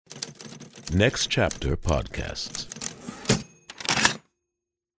Next Chapter Podcasts.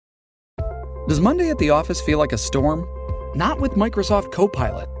 Does Monday at the office feel like a storm? Not with Microsoft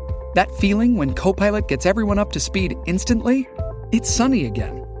Copilot. That feeling when Copilot gets everyone up to speed instantly? It's sunny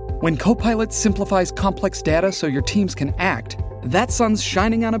again. When Copilot simplifies complex data so your teams can act, that sun's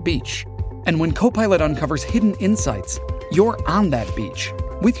shining on a beach. And when Copilot uncovers hidden insights, you're on that beach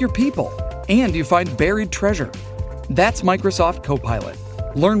with your people, and you find buried treasure. That's Microsoft Copilot.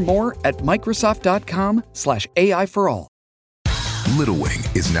 Learn more at Microsoft.com/AI for all. Little Wing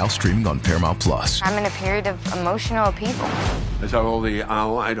is now streaming on Paramount Plus. I'm in a period of emotional upheaval. Is that all the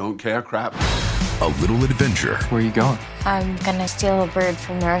I don't care crap? A little adventure. Where are you going? I'm gonna steal a bird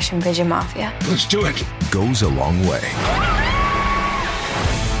from the Russian pigeon mafia. Let's do it. Goes a long way.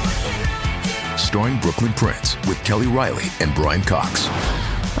 Starring Brooklyn Prince with Kelly Riley and Brian Cox.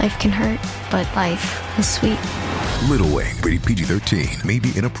 Life can hurt, but life is sweet. Little Wing, rated PG-13, may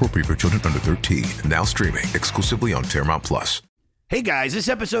be inappropriate for children under 13. Now streaming exclusively on Paramount Plus. Hey guys, this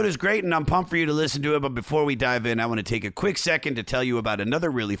episode is great and I'm pumped for you to listen to it, but before we dive in, I want to take a quick second to tell you about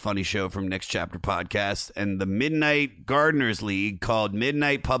another really funny show from Next Chapter Podcast and the Midnight Gardeners League called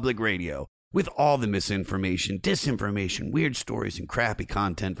Midnight Public Radio. With all the misinformation, disinformation, weird stories, and crappy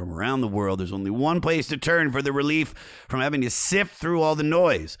content from around the world, there's only one place to turn for the relief from having to sift through all the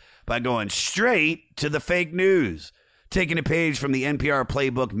noise by going straight to the fake news. Taking a page from the NPR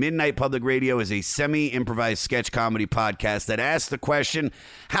playbook, Midnight Public Radio is a semi-improvised sketch comedy podcast that asks the question,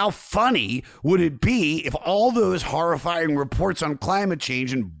 how funny would it be if all those horrifying reports on climate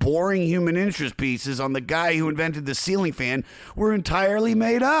change and boring human interest pieces on the guy who invented the ceiling fan were entirely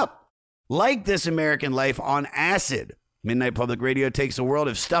made up? Like This American Life on acid, Midnight Public Radio takes a world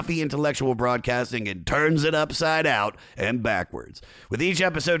of stuffy intellectual broadcasting and turns it upside out and backwards, with each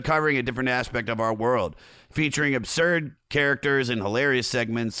episode covering a different aspect of our world, featuring absurd characters and hilarious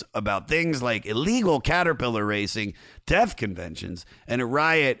segments about things like illegal caterpillar racing, death conventions, and a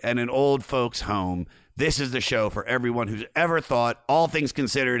riot at an old folks' home. This is the show for everyone who's ever thought All Things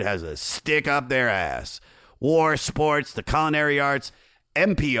Considered has a stick up their ass. War, sports, the culinary arts,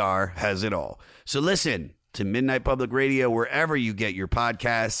 NPR has it all. So listen to Midnight Public Radio wherever you get your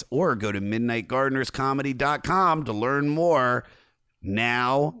podcasts, or go to midnightgardenerscomedy.com to learn more.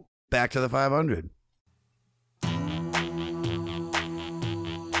 Now, back to the 500.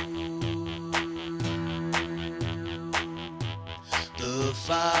 The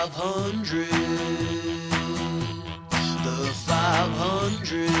 500. The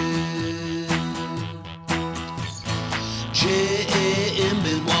 500. J.A.M.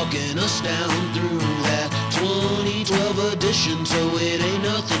 been walking us down through that 2012 edition, so it ain't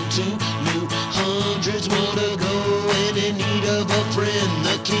nothing too new. Hundreds more to go and in need of a friend.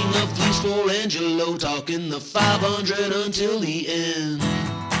 The king of fleece for Angelo, talking the 500 until the end.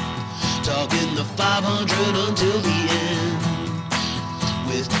 Talking the 500 until the end.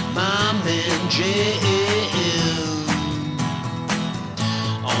 With my man J.A.M.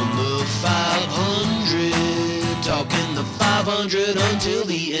 on the 500. Talking the 500 until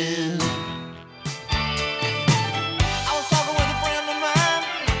the end. I was talking with a friend of mine,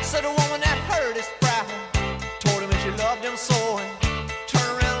 said a woman that heard his cry, told him that she loved him so, and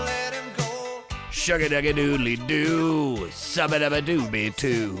turned around and let him go. Shugga-dugga-doodly-doo,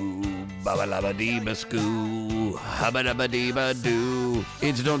 subba-dubba-dooby-too, babba-labba-dee-ba-scoo, hubba-dubba-dee-ba-doo.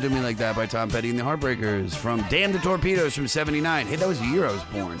 It's Don't Do Me Like That by Tom Petty and the Heartbreakers from Damn the Torpedoes from 79. Hey, that was the year I was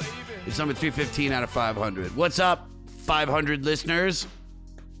born. It's number 315 out of 500. What's up, 500 listeners?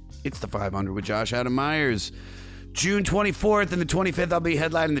 It's the 500 with Josh Adam Myers. June 24th and the 25th, I'll be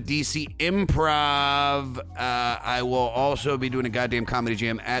headlining the DC Improv. I will also be doing a goddamn comedy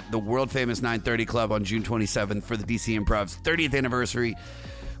jam at the world-famous 930 Club on June 27th for the DC Improv's 30th anniversary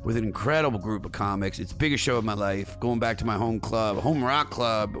with an incredible group of comics. It's the biggest show of my life, going back to my home club, home rock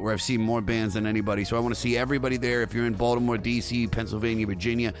club, where I've seen more bands than anybody. So I want to see everybody there. If you're in Baltimore, D.C., Pennsylvania,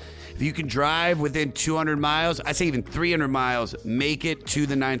 Virginia, if you can drive within 200 miles, I say even 300 miles, make it to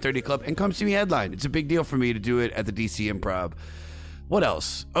the 930 Club and come see me headline. It's a big deal for me to do it at the D.C. Improv. What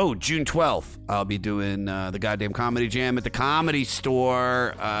else? Oh, June 12th, I'll be doing the goddamn comedy jam at the Comedy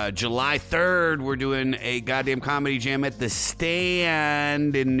Store. July 3rd, we're doing a goddamn comedy jam at the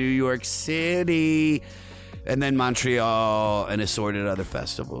Stand in New York City. And then Montreal and assorted other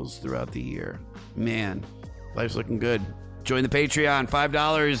festivals throughout the year. Man, life's looking good. Join the Patreon.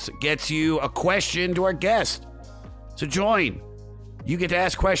 $5 gets you a question to our guest. So join. You get to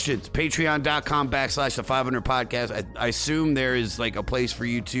ask questions. Patreon.com/the 500 podcast. I assume there is like a place for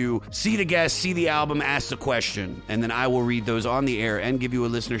you to see the guest, see the album, ask the question, and then I will read those on the air and give you a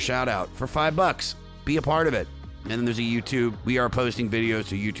listener shout out for $5. Be a part of it. And then there's a YouTube. We are posting videos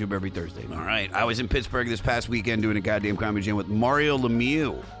to YouTube every Thursday. All right. I was in Pittsburgh this past weekend doing a goddamn comedy jam with Mario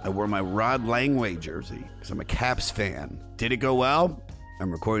Lemieux. I wore my Rod Langway jersey because I'm a Caps fan. Did it go well?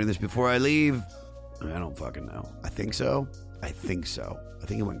 I'm recording this before I leave. I don't fucking know. I think so. I think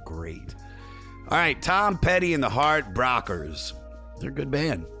it went great. All right. Tom Petty and the Heartbreakers. They're a good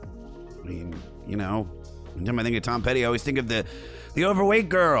band. I mean, you know, anytime I think of Tom Petty, I always think of the overweight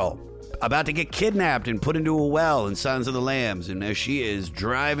girl about to get kidnapped and put into a well in Silence of the Lambs. And as she is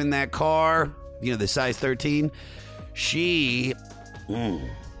driving that car, you know, the size 13, she,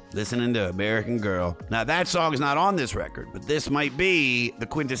 listening to American Girl. Now, that song is not on this record, but this might be the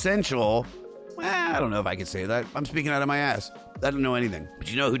quintessential. I don't know if I can say that. I'm speaking out of my ass. I don't know anything.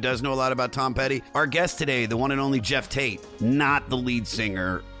 But you know who does know a lot about Tom Petty? Our guest today, the one and only Geoff Tate, not the lead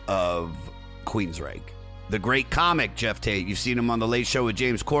singer of Queensryche. The great comic Geoff Tate. You've seen him on The Late Show with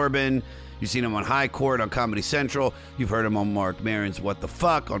James Corbin. You've seen him on High Court on Comedy Central. You've heard him on Mark Maron's What the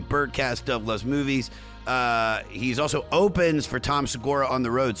Fuck on Birdcast, Dove Loves Movies. He's also opens for Tom Segura on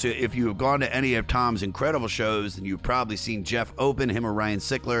the road. So if you have gone to any of Tom's incredible shows, then you've probably seen Geoff open, him or Ryan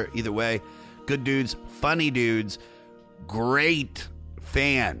Sickler. Either way, good dudes, funny dudes, great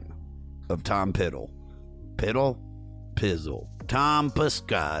fan of Tom Pizzle. Tom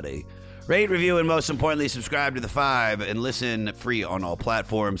Piscotti. Rate, review, and most importantly, subscribe to The Five and listen free on all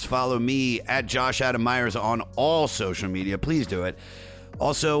platforms. Follow me at Josh Adam Myers on all social media. Please do it.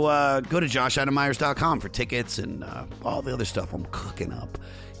 Also, go to joshadammyers.com for tickets and all the other stuff I'm cooking up.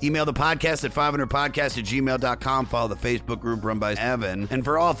 Email the podcast at 500podcast@gmail.com. Follow the Facebook group run by Evan. And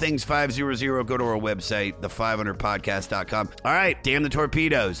for all things 500, go to our website, the500podcast.com. All right, Damn the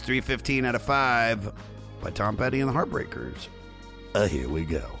Torpedoes, 315 out of 5 by Tom Petty and the Heartbreakers. Here we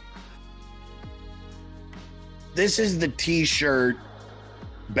go. This is the T-shirt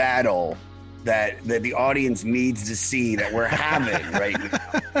battle that the audience needs to see that we're having right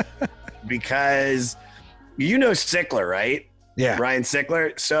now. Because you know Sickler, right? Yeah. Ryan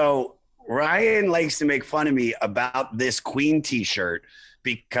Sickler. So Ryan likes to make fun of me about this Queen T-shirt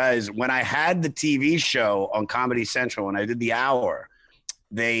because when I had the TV show on Comedy Central, when I did the hour,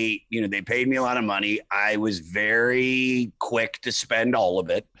 they paid me a lot of money. I was very quick to spend all of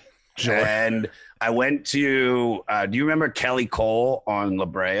it. Sure. And I went to, do you remember Kelly Cole on La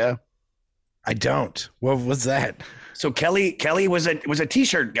Brea? I don't. What was that? So Kelly was a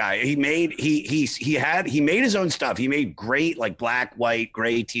T-shirt guy. He made his own stuff. He made great like black, white,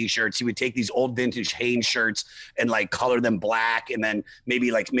 gray T-shirts. He would take these old vintage Hanes shirts and like color them black, and then maybe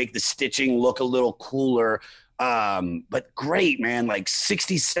like make the stitching look a little cooler. But great, man, like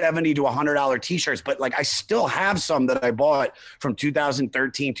 $60, $70 to $100 T-shirts. But like, I still have some that I bought from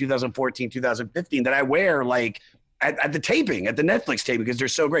 2013, 2014, 2015 that I wear like at the taping, at the Netflix taping, because they're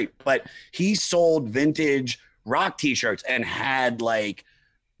so great. But he sold vintage rock T-shirts and had like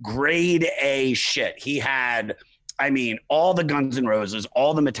grade A shit. He had, I mean, all the Guns N' Roses,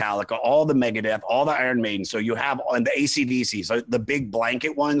 all the Metallica, all the Megadeth, all the Iron Maiden. So you have on the AC/DC, so the big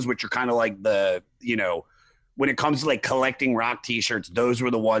blanket ones, which are kind of like the, you know, when it comes to like collecting rock T-shirts, those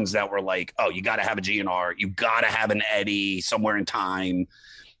were the ones that were like, oh, you got to have a GNR, you got to have an Eddie, Somewhere in Time.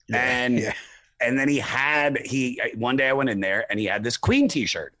 And then one day I went in there and he had this Queen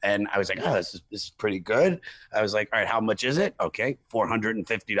T-shirt and I was like, oh, this is pretty good. I was like, all right, how much is it? Okay,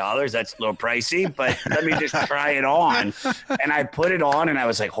 $450. That's a little pricey, but let me just try it on. And I put it on and I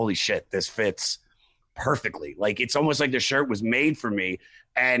was like, holy shit, this fits perfectly. Like, it's almost like the shirt was made for me.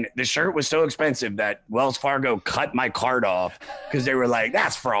 And the shirt was so expensive that Wells Fargo cut my card off because they were like,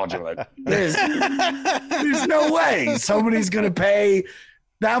 that's fraudulent. There's no way somebody's going to pay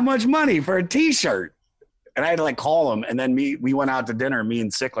that much money for a T-shirt. And I had to like call them. And then we went out to dinner, me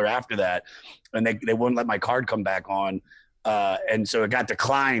and Sickler after that. And they wouldn't let my card come back on. And so it got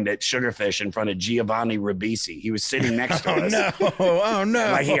declined at Sugarfish in front of Giovanni Ribisi. He was sitting next to us. Oh, no.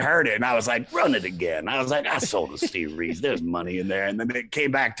 And like he heard it. And I was like, run it again. I was like, I sold to Steve Reeves. There's money in there. And then it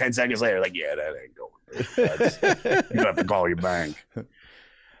came back 10 seconds later. Like, yeah, that ain't going. You have to call your bank.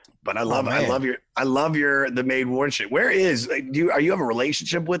 But I love the Made War shit. Where is, are you have a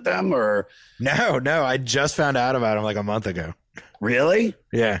relationship with them or? No. I just found out about them like a month ago. Really?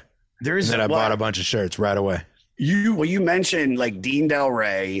 Yeah. Then I bought a bunch of shirts right away. You mentioned like Dean Del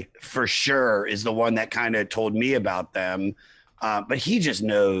Rey for sure is the one that kind of told me about them. But he just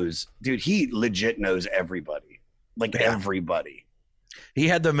knows, dude, he legit knows everybody. Like everybody. He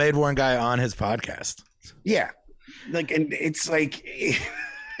had the Made Worn guy on his podcast. Yeah. Like, and it's like,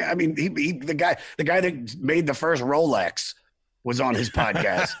 I mean, the guy that made the first Rolex was on his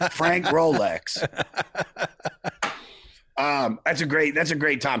podcast. Frank Rolex. That's a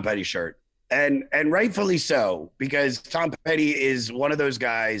great Tom Petty shirt. And rightfully so, because Tom Petty is one of those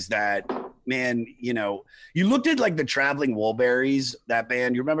guys that, man, you know, you looked at like the Traveling Wilburys, that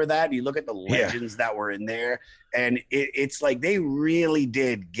band. You remember that? You look at the legends that were in there, and it's like they really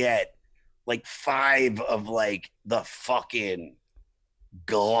did get like 5 of like the fucking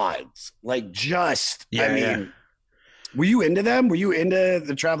gods. Like just, were you into them? Were you into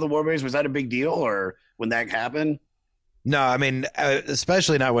the Traveling Wilburys? Was that a big deal, or when that happened? No, I mean,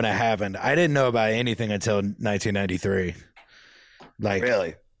 especially not when it happened. I didn't know about anything until 1993. Like,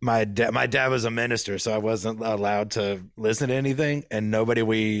 really? My dad was a minister, so I wasn't allowed to listen to anything, and nobody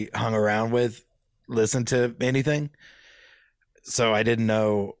we hung around with listened to anything. So I didn't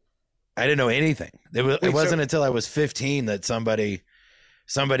know anything. It wasn't until I was 15 that somebody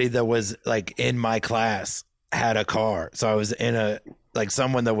that was like in my class had a car. So I was in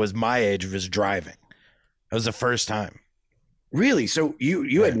someone that was my age was driving. It was the first time. Really? So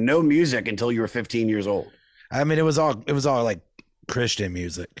you had no music until you were 15 years old? I mean, it was all like Christian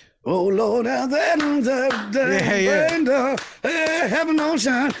music. Oh Lord, heaven don't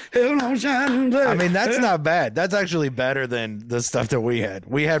shine. I mean, that's not bad. That's actually better than the stuff that we had.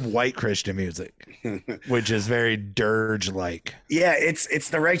 We had white Christian music, which is very dirge-like. Yeah, it's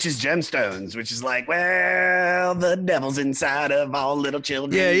the Righteous Gemstones, which is like, well, the devil's inside of all little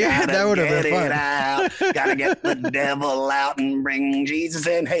children. Yeah, that would have been fun. Gotta get the devil out and bring Jesus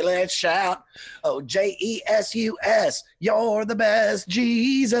in. Hey, let's shout. Oh, Jesus, you're the best,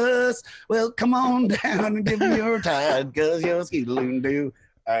 Jesus. Well, come on down and give me your tithe, because you're ski-loon-doo.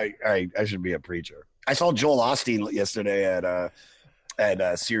 I should be a preacher. I saw Joel Osteen yesterday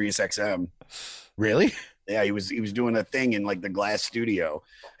at Sirius XM. Really? Yeah, he was doing a thing in like the Glass Studio,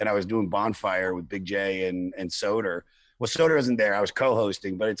 and I was doing Bonfire with Big J and Soder. Well, Soder wasn't there. I was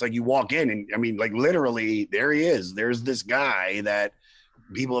co-hosting, but it's like you walk in and I mean, like literally, there he is. There's this guy that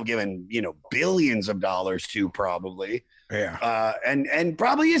people have given, you know, billions of dollars to probably. Yeah. And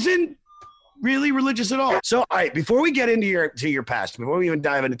probably isn't really religious at all. So, all right, before we get into your past, before we even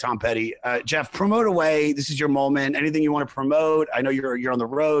dive into Tom Petty, Geoff, promote away. This is your moment. Anything you want to promote? I know you're on the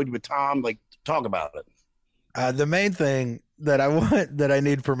road with Tom. Like, talk about it. The main thing that I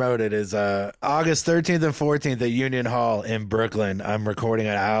need promoted is August 13th and 14th at Union Hall in Brooklyn. I'm recording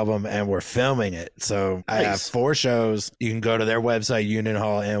an album and we're filming it. So nice. I have 4 shows. You can go to their website,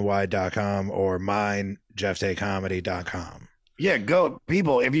 unionhallny.com, or mine, JeoffTateComedy.com. Yeah, go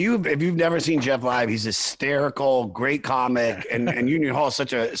people. If you've never seen Geoff live, he's hysterical, great comic, and Union Hall is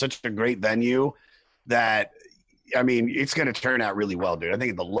such a great venue that, I mean, it's going to turn out really well, dude. I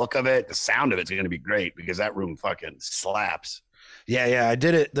think the look of it, the sound of it's going to be great because that room fucking slaps. Yeah. I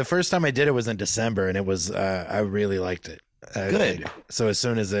did it. The first time I did it was in December, and it was I really liked it. Good. So as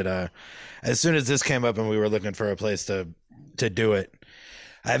soon as this came up and we were looking for a place to do it,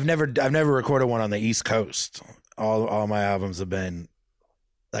 I've never recorded one on the East Coast. All my albums have been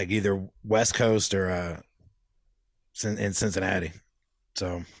like either West Coast or in Cincinnati.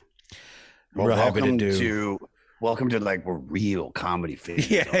 So well, real happy to do. Welcome to like we're real comedy fans.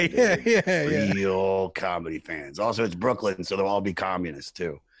 Yeah. Real comedy fans. Also, it's Brooklyn, so they'll all be communists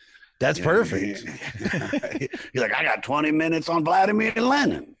too. That's perfect. You're like, I got 20 minutes on Vladimir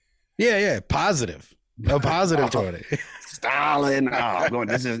Lenin. Yeah. Positive. A positive 20. Stalin. Oh, going,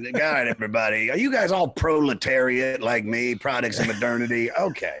 this is God, everybody. Are you guys all proletariat like me, products of modernity?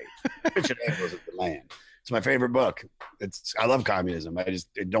 Okay. Richard Engels at the land. It's my favorite book. I love communism.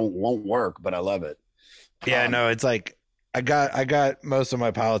 Won't work, but I love it. Yeah, no, it's like I got most of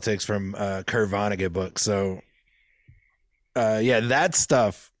my politics from Kurt Vonnegut books. So that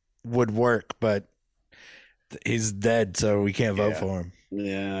stuff would work, but he's dead, so we can't vote for him.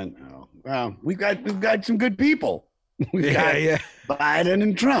 Yeah, no. Well, we've got some good people. We've got Biden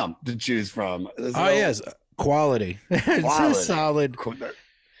and Trump to choose from. Yes, quality. It's solid.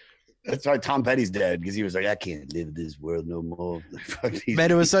 That's why Tom Petty's dead, because he was like, I can't live this world no more.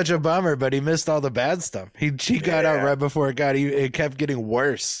 Man, it was such a bummer, but he missed all the bad stuff. He got out right before it kept getting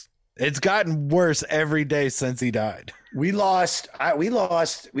worse. It's gotten worse every day since he died. We lost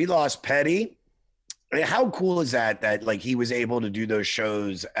Petty. I mean, how cool is that like he was able to do those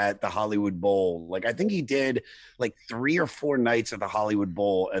shows at the Hollywood Bowl? Like I think he did like 3 or 4 nights at the Hollywood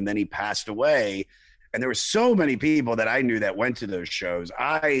Bowl, and then he passed away. And there were so many people that I knew that went to those shows.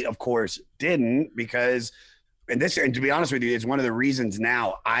 I, of course, didn't because, and to be honest with you, it's one of the reasons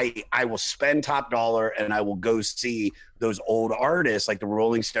now I will spend top dollar and I will go see those old artists like the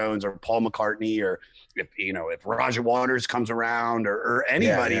Rolling Stones or Paul McCartney, or if Roger Waters comes around or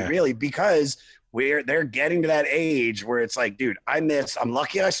anybody really, because they're getting to that age where it's like, dude, I'm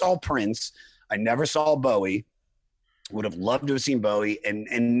lucky I saw Prince. I never saw Bowie. Would have loved to have seen Bowie.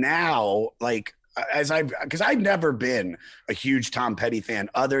 And now, like, because I've never been a huge Tom Petty fan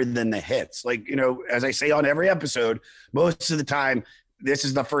other than the hits. Like, you know, as I say on every episode, most of the time, this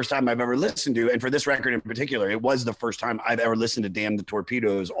is the first time I've ever listened to, and for this record in particular, it was the first time I've ever listened to Damn the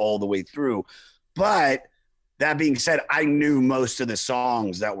Torpedoes all the way through. But that being said, I knew most of the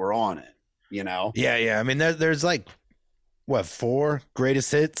songs that were on it, you know? Yeah. I mean, there's like, what, 4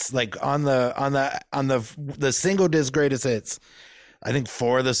 greatest hits? Like on the single disc greatest hits, I think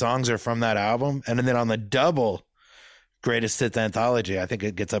 4 of the songs are from that album. And then on the double greatest hits anthology, I think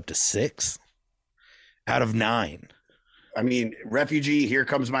it gets up to 6 out of 9. I mean, Refugee, Here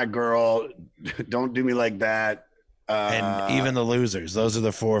Comes My Girl, Don't Do Me Like That. And Even the Losers. Those are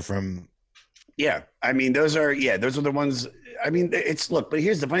the 4 from. Yeah. I mean, those are the ones. I mean, but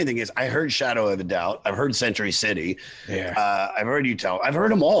here's the funny thing is I heard Shadow of a Doubt. I've heard Century City. Yeah. I've heard You Tell. I've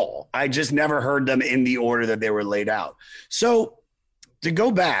heard them all. I just never heard them in the order that they were laid out. So to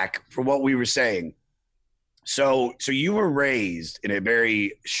go back for what we were saying. So you were raised in a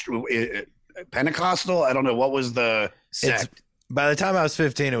very Pentecostal. I don't know. What was the sect? By the time I was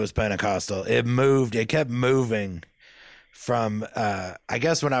 15, it was Pentecostal. It kept moving from, I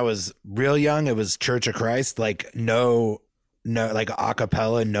guess when I was real young, it was Church of Christ, like no, like a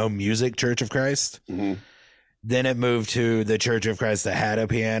cappella, no music Church of Christ. Mm-hmm. Then it moved to the Church of Christ that had a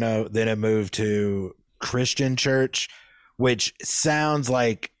piano. Then it moved to Christian church, which sounds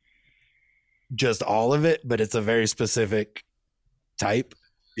like just all of it, but it's a very specific type.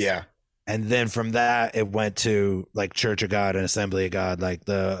 Yeah. And then from that, it went to like Church of God and Assembly of God, like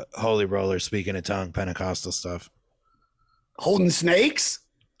the Holy Roller, Speaking in Tongue, Pentecostal stuff. Holding snakes?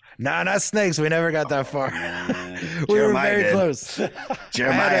 No, not snakes. We never got that far. We were very close.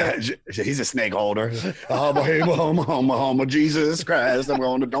 Jeremiah, he's a snake holder. Jesus Christ,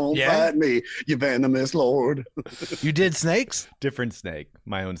 don't fight me, you venomous Lord. You did snakes? Different snake.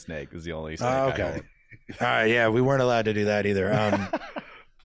 My own snake is the only snake. Oh, okay. All right. Yeah, we weren't allowed to do that either.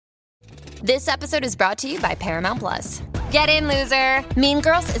 This episode is brought to you by Paramount Plus. Get in, loser! Mean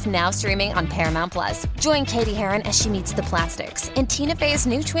Girls is now streaming on Paramount Plus. Join Katie Heron as she meets the plastics in Tina Fey's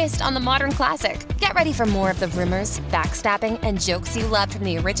new twist on the modern classic. Get ready for more of the rumors, backstabbing, and jokes you loved from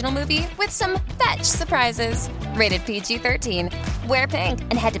the original movie with some fetch surprises. Rated PG-13. Wear pink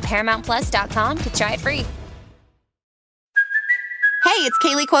and head to ParamountPlus.com to try it free. Hey, it's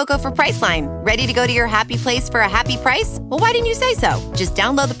Kaylee Cuoco for Priceline. Ready to go to your happy place for a happy price? Well, why didn't you say so? Just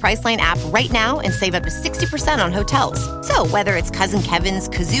download the Priceline app right now and save up to 60% on hotels. So whether it's Cousin Kevin's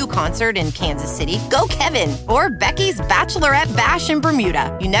Kazoo Concert in Kansas City, go Kevin, or Becky's Bachelorette Bash in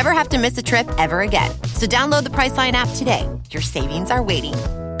Bermuda, you never have to miss a trip ever again. So download the Priceline app today. Your savings are waiting.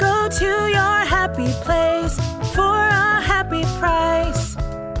 Go to your happy place for a happy price.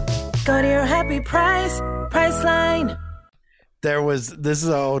 Go to your happy price, Priceline. This is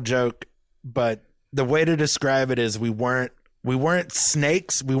an old joke, but the way to describe it is we weren't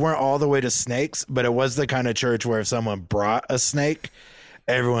snakes. We weren't all the way to snakes, but it was the kind of church where if someone brought a snake,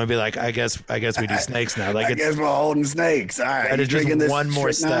 everyone would be like, I guess we do snakes now. Like, I guess we're holding snakes. All right. It's just one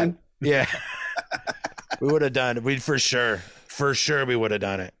more step. Yeah. We would have done it. We for sure we would have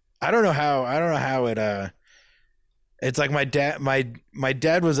done it. I don't know how it, it's like my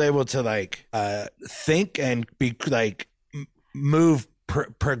dad was able to like, think and be like,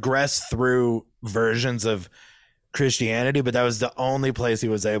 progress through versions of Christianity, but that was the only place he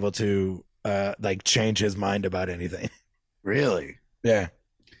was able to like change his mind about anything. Really? Yeah.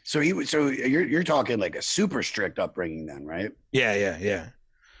 So you're talking like a super strict upbringing then, right? Yeah.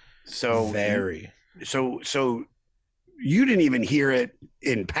 So very. So you didn't even hear it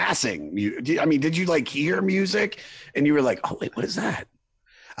in passing. Did you like hear music and you were like, oh wait, what is that?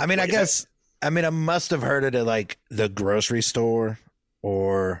 I mean, I must have heard it at like the grocery store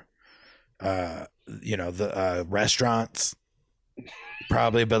or, the restaurants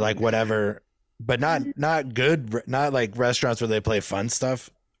probably, but like whatever, but not good, not like restaurants where they play fun stuff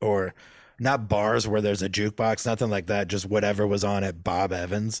or not bars where there's a jukebox, nothing like that. Just whatever was on at Bob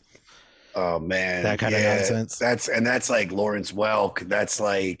Evans. Oh man. That kind of nonsense. That's like Lawrence Welk. That's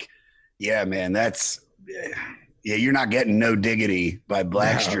like, yeah, man, yeah, you're not getting No Diggity by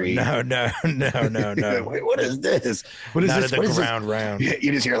Blackstreet. No. Wait, what is this? What is not this? At the ground round.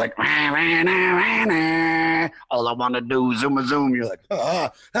 You just hear like, all I want to do zoom a zoom. You're like, oh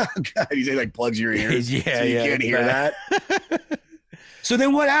God. You say like plugs your ears. Yeah, so you can't hear that. So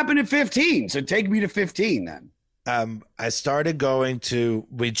then what happened at 15? So take me to 15 then. I started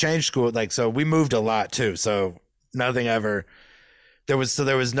we changed school. So we moved a lot too. So nothing ever, there was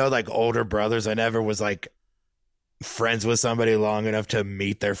no like older brothers. I never was like, friends with somebody long enough to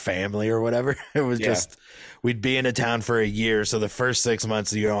meet their family or whatever. It was just, we'd be in a town for a year. So the first 6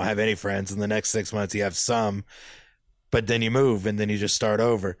 months you don't have any friends, and the next 6 months you have some, but then you move and then you just start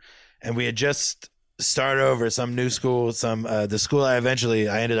over. And we had just started over some new school, the school I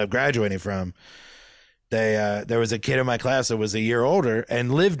ended up graduating from. There was a kid in my class that was a year older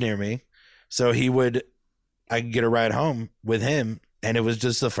and lived near me. So I could get a ride home with him. And it was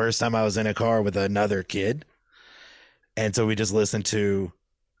just the first time I was in a car with another kid. And so we just listened to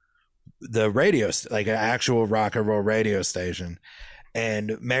the radio, like an actual rock and roll radio station.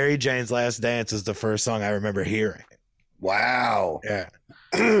 And Mary Jane's Last Dance is the first song I remember hearing. Wow. Yeah.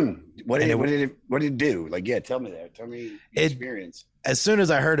 What did it do? Like, yeah, tell me that. Tell me the experience. As soon as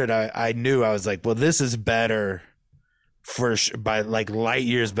I heard it, I knew. I was like, well, this is better by like light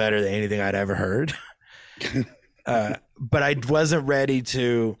years better than anything I'd ever heard. But I wasn't ready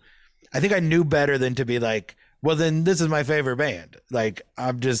to, I think I knew better than to be like, well, then this is my favorite band. Like,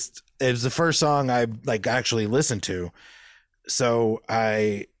 it was the first song I like actually listened to. So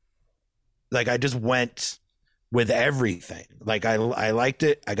I just went with everything. Like I liked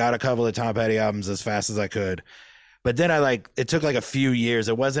it. I got a couple of Tom Petty albums as fast as I could, but then it took like a few years.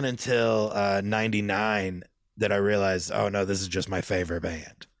 It wasn't until 99 that I realized, oh no, this is just my favorite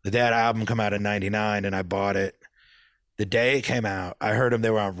band. That album come out in 99 and I bought it. The day it came out, I heard them.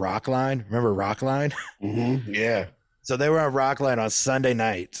 They were on Rockline. Remember Rockline? Mm-hmm. Yeah. So they were on Rockline on Sunday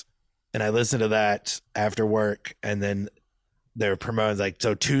night, and I listened to that after work. And then they were promoting,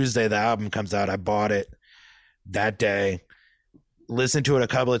 so Tuesday the album comes out. I bought it that day, listened to it a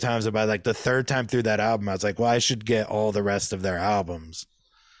couple of times. About the third time through that album, I was like, well, I should get all the rest of their albums.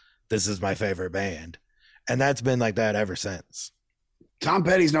 This is my favorite band. And that's been like that ever since. Tom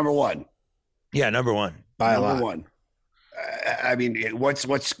Petty's number one. Yeah, number one by a lot. Number one. I mean,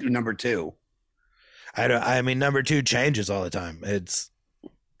 what's number two? Number two changes all the time.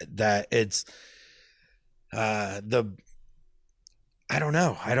 I don't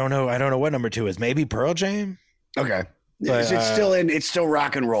know what number two is. Maybe Pearl Jam. Okay. But, it's still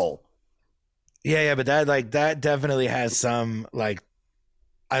rock and roll. Yeah, but that definitely has some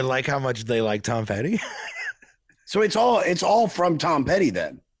I like how much they like Tom Petty. So it's all from Tom Petty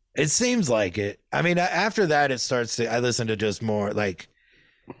then. It seems like it. I mean, after that, I listen to just more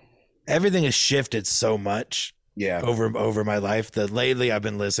everything has shifted so much. Yeah. Over my life that lately I've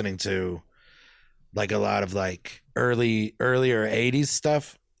been listening to a lot of earlier 80s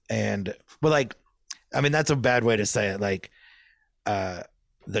stuff. And that's a bad way to say it.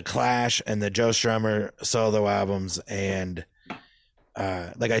 The Clash and the Joe Strummer solo albums. And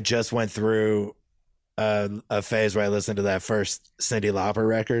I just went through a phase where I listened to that first Cyndi Lauper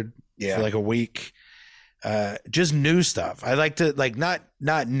record for a week. Just new stuff. I like to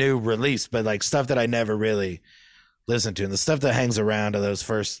not new release, but stuff that I never really listened to. And the stuff that hangs around are there's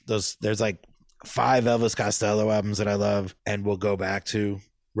 5 Elvis Costello albums that I love and will go back to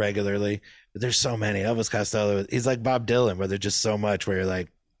regularly. But there's so many. Elvis Costello, he's like Bob Dylan, where there's just so much where you're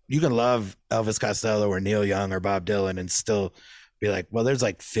you can love Elvis Costello or Neil Young or Bob Dylan and still be well, there's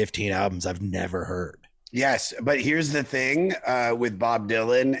 15 albums I've never heard. Yes, but here's the thing with Bob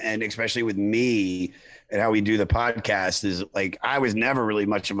Dylan, and especially with me and how we do the podcast, is I was never really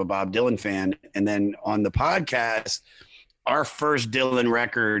much of a Bob Dylan fan. And then on the podcast, our first Dylan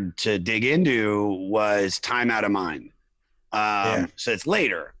record to dig into was Time Out of Mind. So it's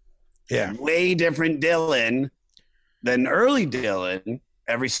later. Yeah. Way different Dylan than early Dylan.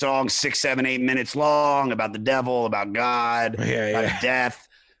 Every song 6, 7, 8 minutes long, about the devil, about God, about death.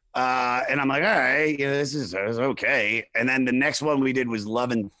 And I'm like, all right, this is okay. And then the next one we did was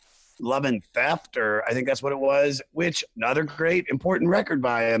Love and Theft, or I think that's what it was, which another great, important record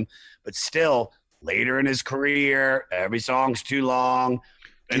by him, but still later in his career, every song's too long.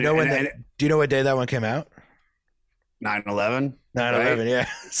 Do you know what day that one came out? 9/11. 9/11, right? Yeah.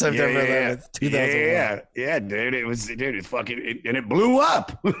 September 11th, 2001. Yeah, dude. It's fucking, and it blew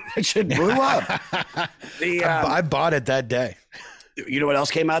up. That shit blew up. I bought it that day. You know what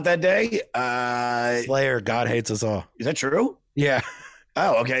else came out that day? Slayer, God Hates Us All. Is that true? Yeah.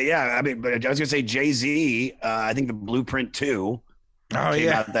 Oh, okay. Yeah. I mean, but I was going to say Jay-Z, I think the Blueprint 2 came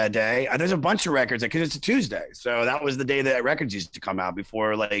out that day. There's a bunch of records because it's a Tuesday. So that was the day that records used to come out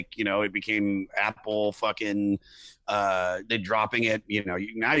before, it became Apple fucking they dropping it.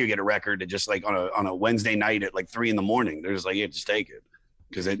 Now you get a record that just on a Wednesday night at 3 a.m. They're just yeah, just take it.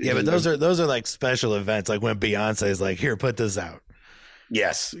 But those are special events, when Beyonce is here, put this out.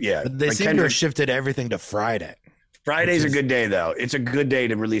 Yes, yeah. But they seem to have shifted everything to Friday. Friday's a good day, though. It's a good day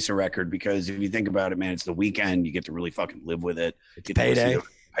to release a record because if you think about it, man, it's the weekend. You get to really fucking live with it. Payday.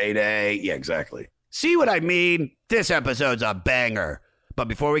 Payday. Yeah, exactly. See what I mean? This episode's a banger. But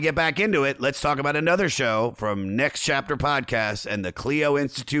before we get back into it, let's talk about another show from Next Chapter Podcast and the Clio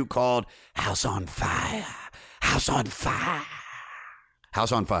Institute called House on Fire. House on Fire.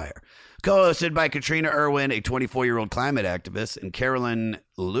 House on Fire. Co-hosted by Katrina Irwin, a 24-year-old climate activist, and Carolyn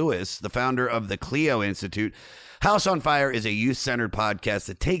Lewis, the founder of the Clio Institute. House on Fire is a youth-centered podcast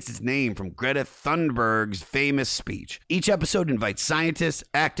that takes its name from Greta Thunberg's famous speech. Each episode invites scientists,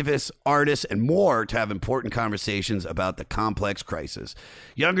 activists, artists, and more to have important conversations about the complex crisis.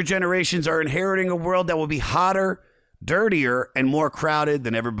 Younger generations are inheriting a world that will be hotter, dirtier, and more crowded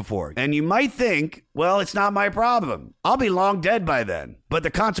than ever before. And you might think, well, it's not my problem. I'll be long dead by then. But the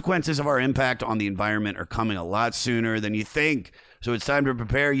consequences of our impact on the environment are coming a lot sooner than you think. So it's time to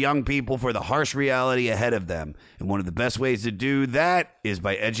prepare young people for the harsh reality ahead of them. And one of the best ways to do that is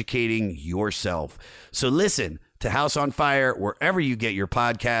by educating yourself. So listen to House on Fire wherever you get your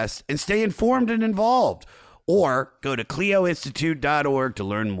podcasts and stay informed and involved. Or go to ClioInstitute.org to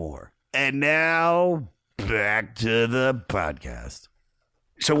learn more. And now, back to the podcast.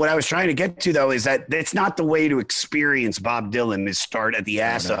 So what I was trying to get to, though, is that it's not the way to experience Bob Dylan is start at the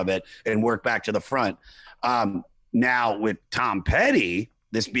ass of it and work back to the front. Now, with Tom Petty,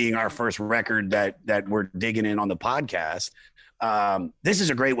 this being our first record that we're digging in on the podcast, this is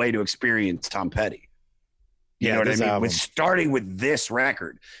a great way to experience Tom Petty. You know what I mean? Album. With starting with this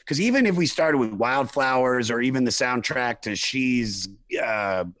record. Because even if we started with Wildflowers or even the soundtrack to She's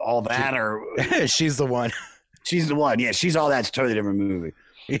All That or... She's the One. She's the One. Yeah, She's All That's a totally different movie.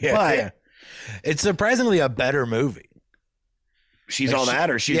 Yeah, It's surprisingly a better movie. She's All That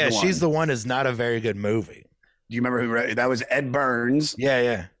or She's the One? Yeah, She's the One is not a very good movie. Do you remember who wrote that? Was Ed Burns.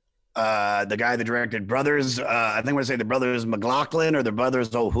 Yeah. The guy that directed Brothers, I think I want to say the Brothers McLaughlin or the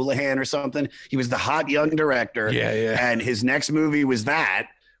Brothers O'Houlihan or something. He was the hot young director. Yeah. And his next movie was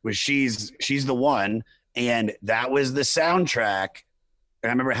She's the One. And that was the soundtrack. And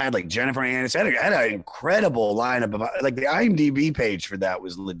I remember it had like Jennifer Aniston. It had an incredible lineup of like the IMDb page for that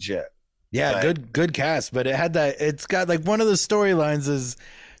was legit. Yeah, good cast. But it's got like one of the storylines is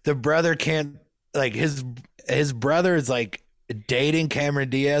the brother can't like his brother is like dating Cameron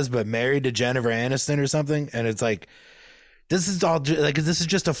Diaz but married to Jennifer Aniston or something, and it's like this is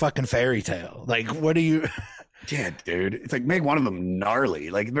just a fucking fairy tale. Like, what do you? Yeah, dude, it's like make one of them gnarly.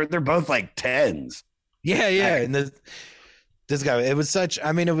 Like they're both like 10s. Yeah, and this guy, it was such.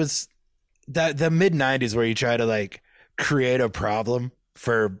 I mean, it was the mid '90s where you try to like create a problem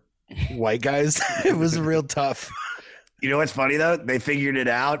for white guys. It was real tough. You know what's funny though? They figured it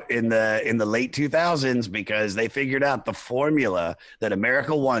out in the late 2000s because they figured out the formula that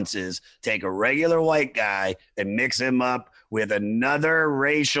America wants is take a regular white guy and mix him up with another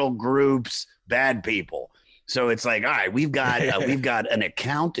racial group's bad people. So it's like, all right, we've got an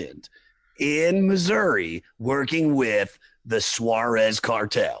accountant in Missouri working with the Suarez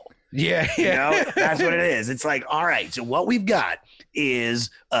cartel. Yeah. You know, that's what it is. It's like, all right, so what we've got is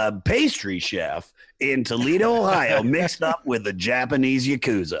a pastry chef in Toledo, Ohio, mixed up with the Japanese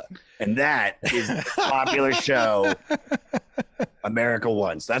Yakuza. And that is the popular show America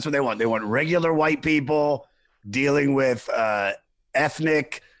wants. That's what they want. They want regular white people dealing with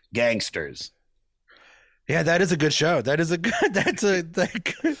ethnic gangsters. Yeah, that is a good show.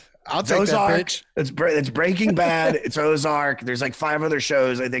 I'll take Ozark. that pitch. It's Breaking Bad. It's Ozark. There's like 5 other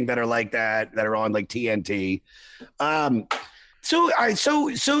shows I think that are like that are on like TNT. So all right, so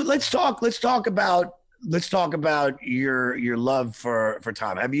let's talk about your love for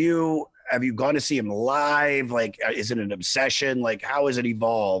Tom. Have you gone to see him live? Like, is it an obsession? Like, how has it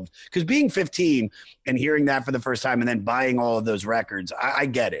evolved? Because being 15 and hearing that for the first time and then buying all of those records, I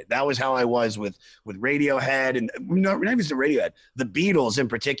get it. That was how I was with Radiohead and not even the Radiohead, the Beatles in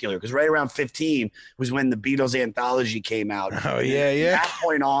particular. Because right around 15 was when the Beatles anthology came out. Oh yeah. From that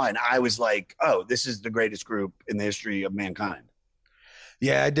point on, I was like, oh, this is the greatest group in the history of mankind.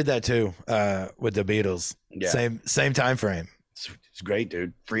 Yeah, I did that too with the Beatles. Yeah. Same time frame. It's great,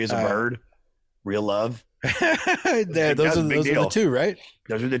 dude. Free as a Bird, Real Love. Yeah, those are the two, right?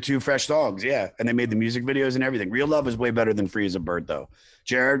 Those are the 2 fresh songs, yeah. And they made the music videos and everything. Real Love is way better than Free as a Bird, though.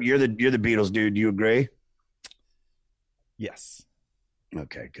 Jared, you're the Beatles dude. Do you agree? Yes.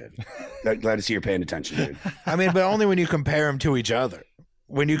 Okay, good. Glad to see you're paying attention, dude. I mean, but only when you compare them to each other.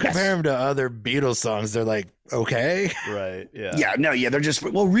 When you compare them to other Beatles songs, they're like, okay. Right. Yeah. Yeah. They're just,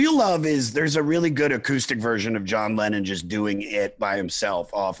 Real Love there's a really good acoustic version of John Lennon just doing it by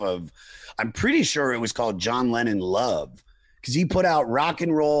himself off of, I'm pretty sure it was called John Lennon Love. because he put out Rock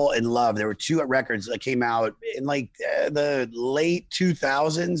and Roll and Love. There were two records that came out in like the late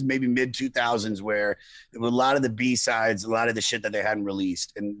 2000s, maybe mid 2000s, where there were a lot of the B-sides, a lot of the shit that they hadn't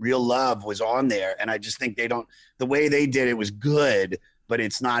released, and Real Love was on there. And I just think the way they did it was good, but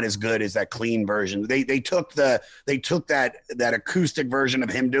it's not as good as that clean version. They took that acoustic version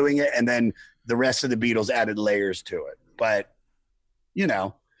of him doing it, and then the rest of the Beatles added layers to it. But you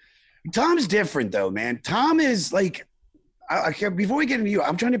know, Tom's different though, man. Tom is like, I can't, before we get into you,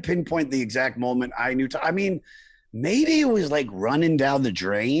 I'm trying to pinpoint the exact moment I knew Tom. I mean, maybe it was like running down the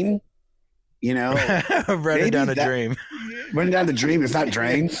drain, you know, running down the dream. Running down the dream. It's not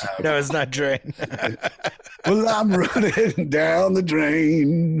drain. No, it's not drain. Well, I'm running down the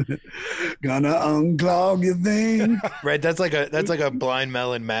drain, gonna unclog your thing. Right, that's like a Blind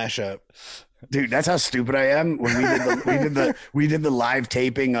Melon mashup. Dude, that's how stupid I am. When we did the live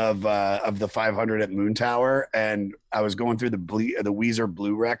taping of the 500 at Moon Tower, and I was going through the Weezer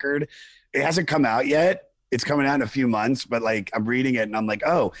Blue record. It hasn't come out yet. It's coming out in a few months, but like I'm reading it and I'm like,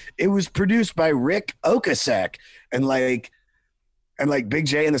 oh, it was produced by Rick Ocasek, and like Big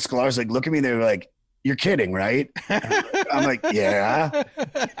J and the Sklar's like look at me, and they're like, you're kidding, right? I'm like, yeah.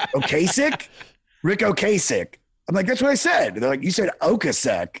 Ocasek? Rick Ocasek. I'm like, that's what I said. They're like, you said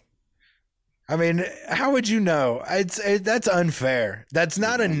Ocasek. I mean, how would you know? That's unfair. That's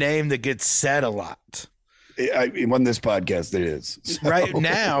not a name that gets said a lot. On this podcast, it is. So. Right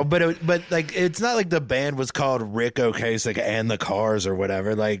now, but like it's not like the band was called Rick Ocasek and the Cars or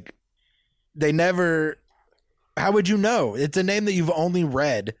whatever. Like they never. How would you know? It's a name that you've only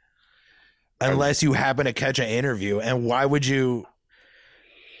read unless you happen to catch an interview. And why would you?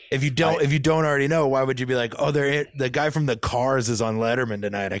 If you don't already know, why would you be like, oh, the guy from the Cars is on Letterman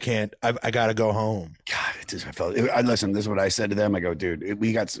tonight. I got to go home. God, listen, this is what I said to them. I go, dude,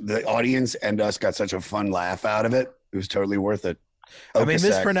 we got the audience and us got such a fun laugh out of it. It was totally worth it. I mean,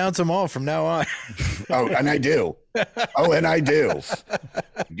 mispronounce them all from now on. Oh, and I do. Do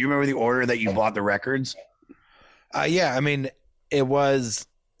you remember the order that you bought the records? Yeah. I mean, it was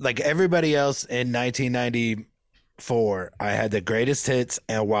like everybody else in 1994. I had the Greatest Hits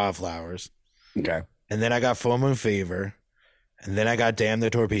and Wildflowers. Okay. And then I got Full Moon Fever. And then I got Damn the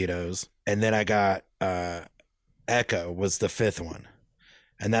Torpedoes. And then I got Echo was the fifth one.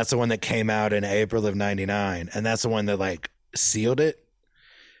 And that's the one that came out in April of 99. And that's the one that like sealed it.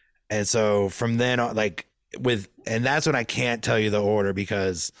 And so from then on, like and that's when I can't tell you the order,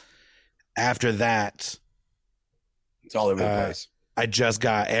 because after that, it's all over the place. I just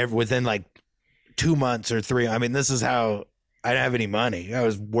got within like 2 months or 3. I mean, this is how I didn't have any money. I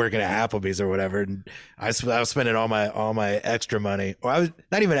was working at Applebee's or whatever, and I was spending all my extra money. Well, I was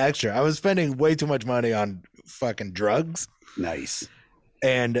not even extra. I was spending way too much money on fucking drugs. Nice.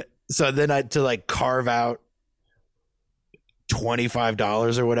 And so then I to like carve out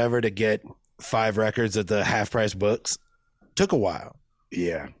 $25 or whatever to get 5 records at the half price books took a while.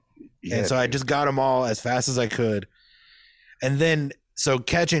 Yeah. And so I just got them all as fast as I could. And then so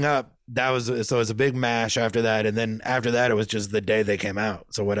catching up, it was a big mash after that. And then after that, it was just the day they came out.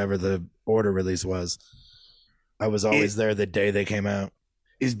 So whatever the order release was, I was always there the day they came out.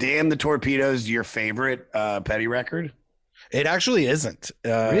 Is Damn the Torpedoes your favorite Petty record? It actually isn't.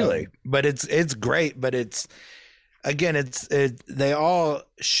 Really? But it's great. But it's, again, they all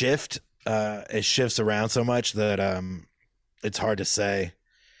shift. It shifts around so much that it's hard to say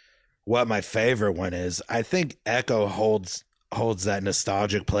what my favorite one is. I think Echo holds that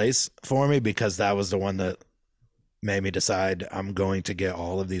nostalgic place for me, because that was the one that made me decide I'm going to get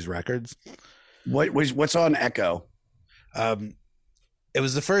all of these records. What's on Echo? It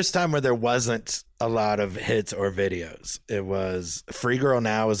was the first time where there wasn't a lot of hits or videos. It was Free Girl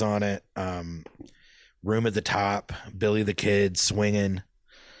Now was on it. Room at the Top, Billy the Kid, Swingin'.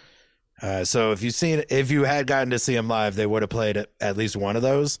 So if you had gotten to see them live, they would have played at least one of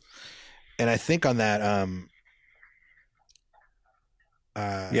those. And I think on that,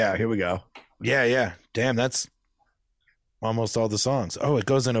 yeah, here we go. Yeah. Damn, that's almost all the songs. Oh, it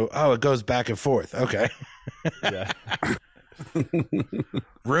goes back and forth. Okay. Yeah.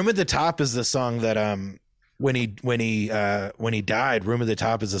 Room at the Top is the song that when he died, Room at the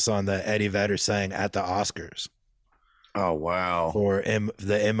Top is the song that Eddie Vedder sang at the Oscars. Oh wow. For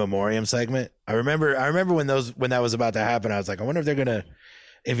the In Memoriam segment. I remember when that was about to happen, I was like, I wonder if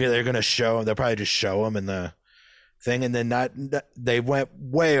they're gonna show, they'll probably just show them in the thing, and then they went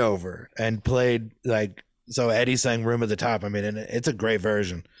way over and played like, so Eddie sang Room at the Top. I mean, and it's a great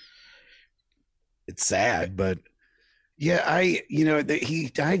version. It's sad, but yeah,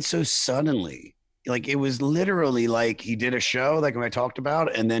 he died so suddenly. Like it was literally like he did a show like I talked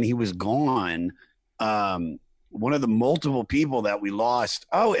about, and then he was gone. one of the multiple people that we lost.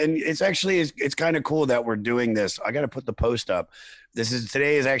 Oh, and it's kind of cool that we're doing this. I got to put the post up. This is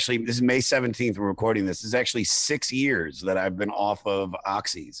May 17th. We're recording this. This is actually 6 years that I've been off of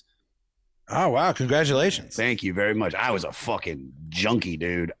oxys. Oh, wow. Congratulations. Thank you very much. I was a fucking junkie,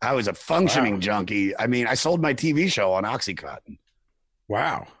 dude. I was a functioning junkie. I mean, I sold my TV show on Oxycontin.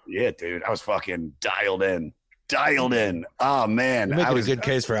 Wow. Yeah, dude. I was fucking dialed in. Oh, man. You're making a good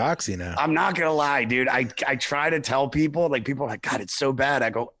case for Oxy now. I'm not going to lie, dude. I try to tell people, like, people are like, God, it's so bad. I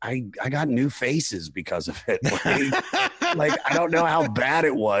go, I got new faces because of it. Like, I don't know how bad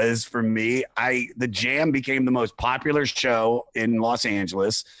it was for me. The Jam became the most popular show in Los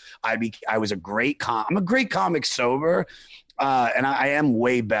Angeles. I was a great I'm a great comic sober. And I am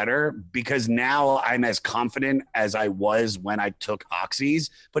way better because now I'm as confident as I was when I took Oxys,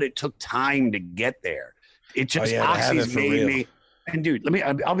 but it took time to get there. It just Oxys made me. And dude,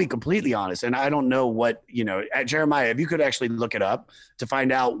 I'll be completely honest. And I don't know what, at Jeremiah, if you could actually look it up to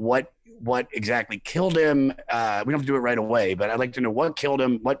find out what exactly killed him. We don't have to do it right away, but I'd like to know what killed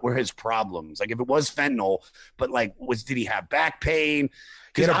him. What were his problems? Like if it was fentanyl, but like, did he have back pain?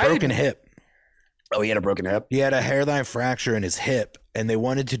 He had a broken hip. Oh, he had a broken hip? He had a hairline fracture in his hip, and they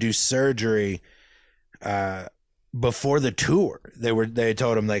wanted to do surgery before the tour. They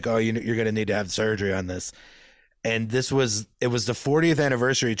told him, like, oh, you're going to need to have surgery on this. And it was the 40th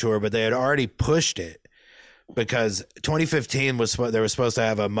anniversary tour, but they had already pushed it because 2015 they were supposed to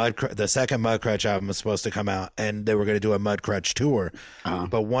have the second Mudcrutch album was supposed to come out, and they were going to do a Mudcrutch tour.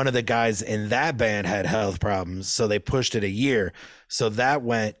 But one of the guys in that band had health problems, so they pushed it a year. So that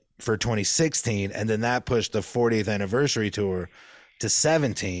went for 2016, and then that pushed the 40th anniversary tour to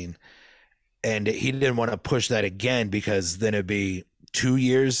 17. And he didn't want to push that again because then it'd be 2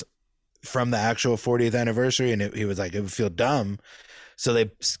 years from the actual 40th anniversary, and he was like, it would feel dumb. So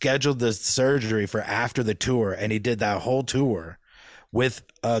they scheduled the surgery for after the tour, and he did that whole tour with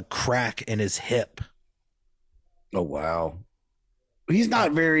a crack in his hip. Oh, wow. He's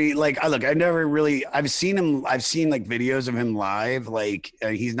not very like, I've seen like videos of him live. Like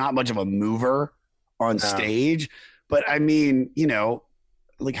he's not much of a mover on stage, but I mean,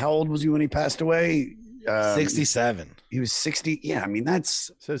 like how old was he when he passed away? 67. He was 60. Yeah. I mean, that's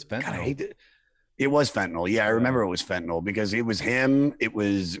so it's fentanyl. God, I hate it. It was fentanyl. Yeah. I remember it was fentanyl because it was him. It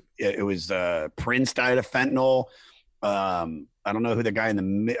was Prince died of fentanyl. I don't know who the guy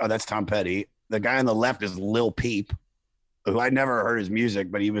in the, that's Tom Petty. The guy on the left is Lil Peep, who I never heard his music,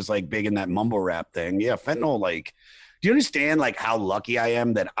 but he was like big in that mumble rap thing. Yeah, fentanyl, like, do you understand like how lucky I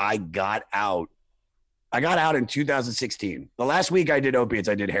am that I got out? I got out in 2016. The last week I did opiates,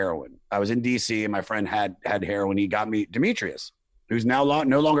 I did heroin. I was in DC and my friend had heroin. He got me Demetrius, who's now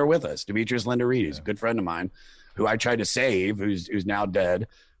no longer with us. Demetrius Linda Reed, he's a good friend of mine who I tried to save, who's now dead.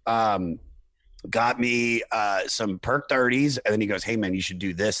 Got me some Perk 30s, and then he goes, hey man, you should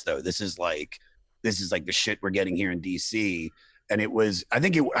do this though. This is like the shit we're getting here in DC. And it was, I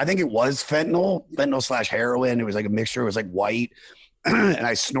think it was fentanyl / heroin. It was like a mixture. It was like white. And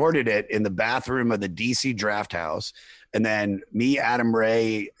I snorted it in the bathroom of the DC Draft House. And then me, Adam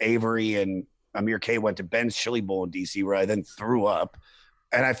Ray, Avery, and Amir K went to Ben's Chili Bowl in DC, where I then threw up.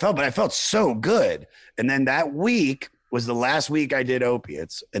 And I felt so good. And then that week was the last week I did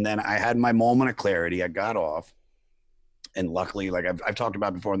opiates. And then I had my moment of clarity. I got off. And luckily, like I've talked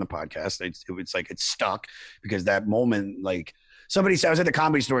about before in the podcast, it's like it stuck because that moment, like somebody said, I was at the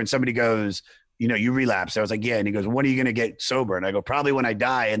Comedy Store and somebody goes, you relapse. I was like, yeah. And he goes, when are you going to get sober? And I go, probably when I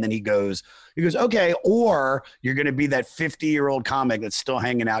die. And then he goes, okay. Or you're going to be that 50-year-old comic that's still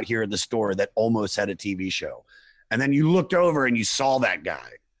hanging out here at the store that almost had a TV show. And then you looked over and you saw that guy.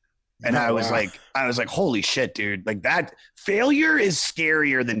 And I was like, holy shit, dude. Like that failure is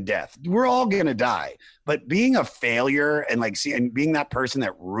scarier than death. We're all going to die. But being a failure and and being that person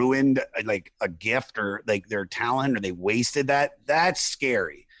that ruined like a gift or like their talent or they wasted that's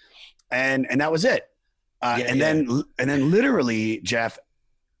scary. And that was it. Then literally, Geoff,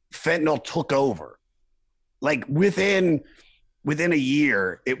 fentanyl took over. Like within a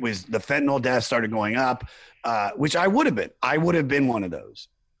year, it was the fentanyl deaths started going up, which I would have been. I would have been one of those.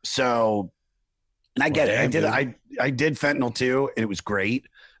 So, and I get it. I did fentanyl too, and it was great.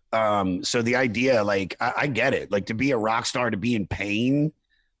 So the idea, like, I get it. Like to be a rock star, to be in pain.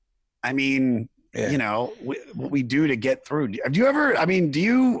 I mean, what we do to get through. Have you ever? I mean,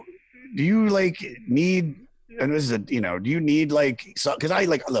 do you like need? And this is do you need like? Because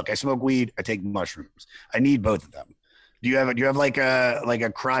I smoke weed. I take mushrooms. I need both of them. Do you have like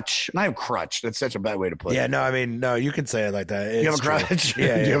a crutch? Not a crutch. That's such a bad way to put it. Yeah, no, I mean, no, you can say it like that. You have a crutch?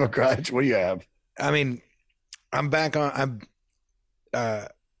 Yeah, Do you have a crutch? What do you have? I mean, I'm back on. I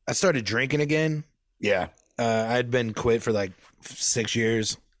started drinking again. Yeah. I'd been quit for like 6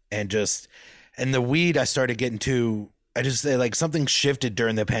 years, and the weed I started getting like something shifted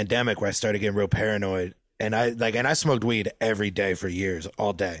during the pandemic where I started getting real paranoid, and I smoked weed every day for years,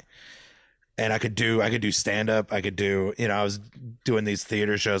 all day. And I could do stand up. I could do, I was doing these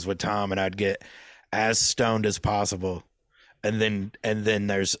theater shows with Tom, and I'd get as stoned as possible. And then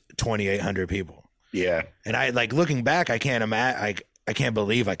there's 2,800 people. Yeah. And I like looking back, I can't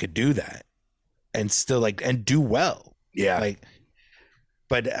believe I could do that and still and do well. Yeah.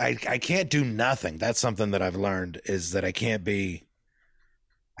 But I can't do nothing. That's something that I've learned, is that I can't do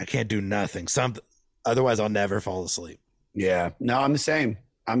nothing. Otherwise I'll never fall asleep. Yeah. No, I'm the same.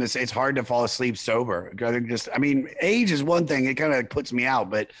 It's hard to fall asleep sober. Age is one thing. It kind of puts me out,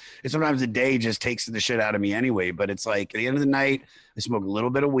 but sometimes the day just takes the shit out of me anyway. But it's like at the end of the night, I smoke a little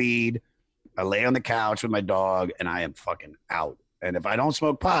bit of weed. I lay on the couch with my dog, and I am fucking out. And if I don't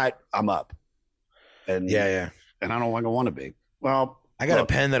smoke pot, I'm up. And and I don't want to be. Well, I got a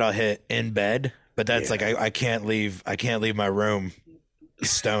pen that I'll hit in bed, but that's I can't leave my room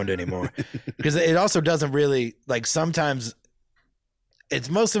stoned anymore, because it also doesn't really sometimes.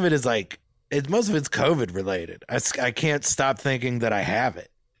 Most of it's COVID related. I can't stop thinking that I have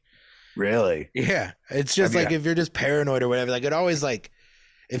it. Really? Yeah. It's just if you're just paranoid or whatever, it always it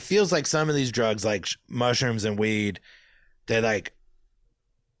feels like some of these drugs, like mushrooms and weed, they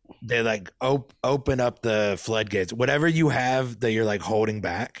open up the floodgates. Whatever you have that you're holding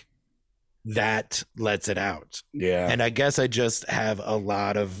back, that lets it out. Yeah. And I guess I just have a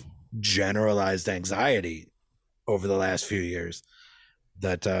lot of generalized anxiety over the last few years.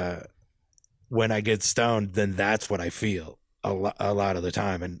 That when I get stoned, then that's what I feel a lot of the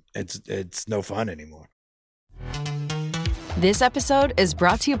time, and it's no fun anymore. This episode is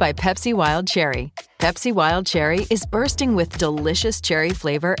brought to you by Pepsi Wild Cherry. Pepsi Wild Cherry is bursting with delicious cherry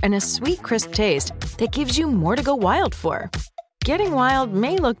flavor and a sweet, crisp taste that gives you more to go wild for. Getting wild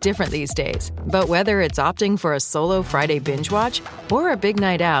may look different these days, but whether it's opting for a solo Friday binge watch or a big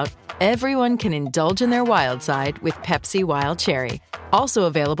night out, everyone can indulge in their wild side with Pepsi Wild Cherry. Also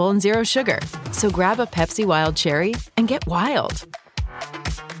available in Zero Sugar. So grab a Pepsi Wild Cherry and get wild.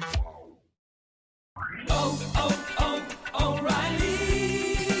 O'Reilly.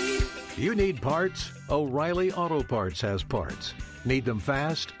 You need parts? O'Reilly Auto Parts has parts. Need them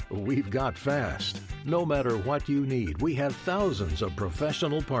fast? We've got fast. No matter what you need, we have thousands of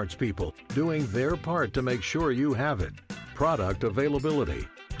professional parts people doing their part to make sure you have it. Product availability.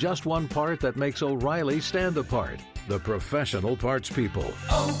 Just one part that makes O'Reilly stand apart. The professional parts people.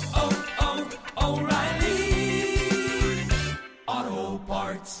 O'Reilly Auto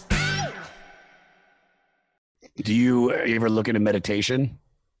Parts. Do you ever look into meditation?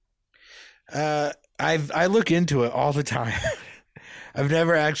 I look into it all the time. I've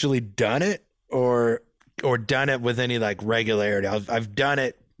never actually done it or done it with any regularity. I've done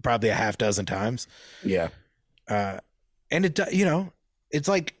it probably a half dozen times. Yeah. And it, it's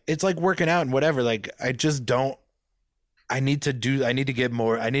like working out and whatever. I just don't. I need to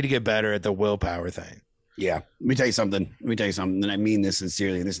get better at the willpower thing. Yeah. Let me tell you something. And I mean this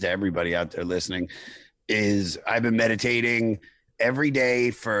sincerely. And this is to everybody out there listening. Is I've been meditating every day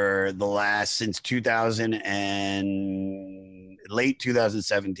for since 2000 and late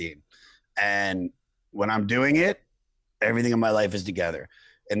 2017. And when I'm doing it, everything in my life is together.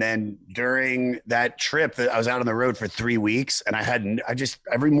 And then during that trip that I was out on the road for 3 weeks, and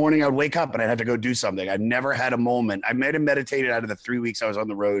every morning I would wake up and I'd have to go do something. I never had a moment. I might have meditated out of the 3 weeks I was on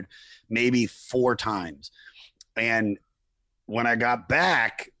the road, maybe 4 times. And when I got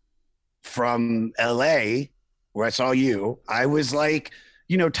back from LA, where I saw you, I was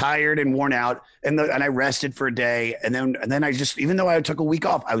tired and worn out, and I rested for a day. And then I just, even though I took a week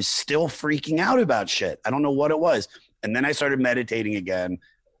off, I was still freaking out about shit. I don't know what it was. And then I started meditating again,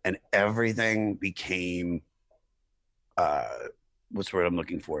 and everything became, what's the word I'm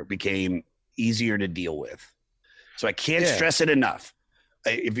looking for? It became easier to deal with. So I can't stress it enough.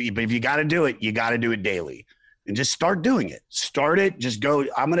 If you got to do it, you got to do it daily, and just start doing it. Start it. Just go.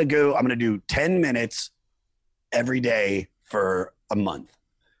 I'm going to do 10 minutes every day for a month.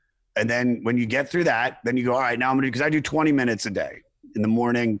 And then when you get through that, then you go, all right, now I'm going to do, because I do 20 minutes a day in the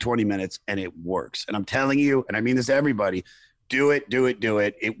morning, 20 minutes, and it works. And I'm telling you, and I mean this to everybody, do it.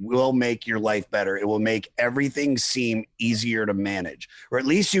 It will make your life better. It will make everything seem easier to manage, or at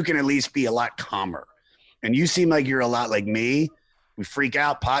least you can at least be a lot calmer. And you seem like you're a lot like me. We freak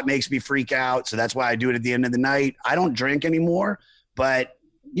out. Pot makes me freak out. So that's why I do it at the end of the night. I don't drink anymore, but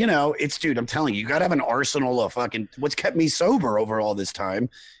you know, it's, dude, I'm telling you, you got to have an arsenal of fucking, what's kept me sober over all this time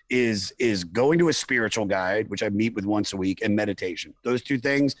is going to a spiritual guide, which I meet with once a week, and meditation. Those two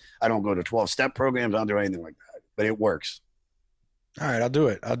things. I don't go to 12-step programs. I don't do anything like that, but it works. All right, I'll do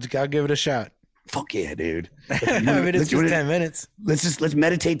it. I'll give it a shot. Fuck yeah, dude. I mean, it's just 10 minutes. Let's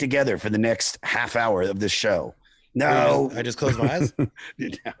meditate together for the next half hour of this show. No, I just closed my eyes.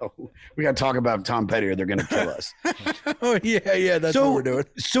 No, we got to talk about Tom Petty, or they're going to kill us. Oh yeah, that's what we're doing.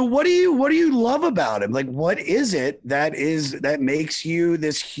 So what do you love about him? Like, what is it that makes you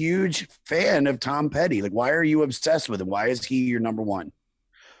this huge fan of Tom Petty? Like, why are you obsessed with him? Why is he your number one?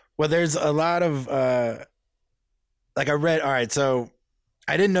 Well, there's a lot of like I read. All right, so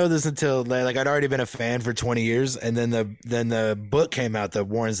I didn't know this until like I'd already been a fan for 20 years, and then the book came out, the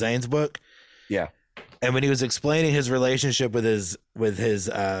Warren Zanes book. Yeah. And when he was explaining his relationship with his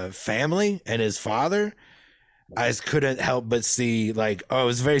family and his father, I just couldn't help but see like, oh, it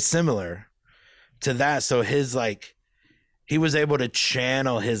was very similar to that. So his like, he was able to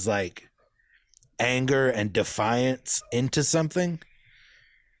channel his like anger and defiance into something.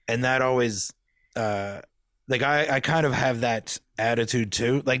 And that always, like I kind of have that attitude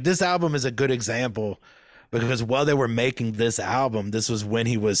too. Like this album is a good example because while they were making this album, this was when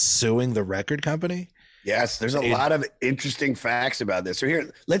he was suing the record company. Yes, there's a lot of interesting facts about this. So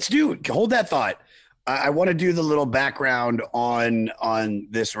here, hold that thought. I want to do the little background on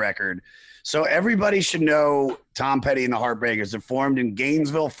this record. So everybody should know Tom Petty and the Heartbreakers. They're formed in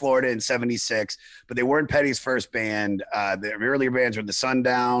Gainesville, Florida in 1976, but they weren't Petty's first band. The earlier bands were the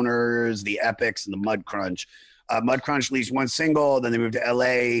Sundowners, the Epics, and the Mud Crunch. Mud Crunch released one single, then they moved to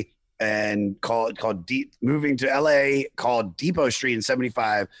LA and moving to LA called Depot Street in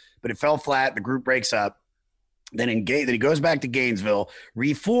 1975. But it fell flat. The group breaks up. Then he goes back to Gainesville,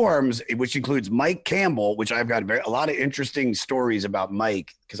 reforms, which includes Mike Campbell, which I've got a lot of interesting stories about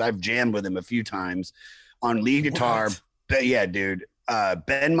Mike because I've jammed with him a few times on lead guitar. But yeah, dude.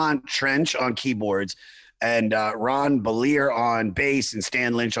 Benmont Trench on keyboards and Ron Belier on bass and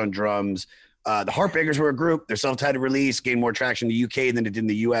Stan Lynch on drums. The Heartbreakers were a group. Their self-titled release gained more traction in the UK than it did in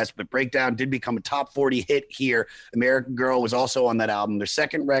the US, but Breakdown did become a top 40 hit here. American Girl was also on that album. Their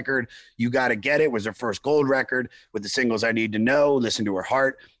second record, You Gotta Get It, was their first gold record with the singles I Need to Know, Listen to Her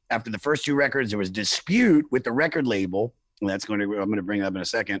Heart. After the first two records, there was dispute with the record label. And I'm going to bring it up in a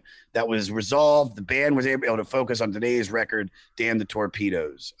second. That was resolved. The band was able to focus on today's record, Damn the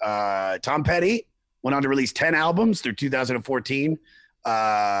Torpedoes. Tom Petty went on to release 10 albums through 2014.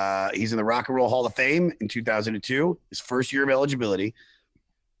 He's in the Rock and Roll Hall of Fame in 2002, his first year of eligibility.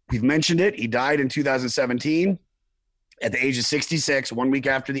 We've mentioned it. He died in 2017 at the age of 66, 1 week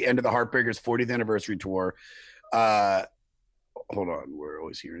after the end of the Heartbreakers 40th anniversary tour. Hold on. We're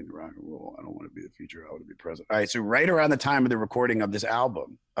always hearing the rock and roll. I don't want to be the future. I want to be present. All right. So right around the time of the recording of this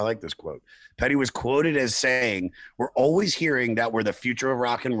album, I like this quote. Petty was quoted as saying, "We're always hearing that we're the future of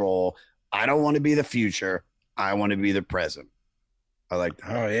rock and roll. I don't want to be the future. I want to be the present." I like that.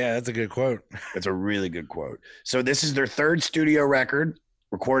 Oh, yeah, that's a good quote. It's a really good quote. So this is their third studio record,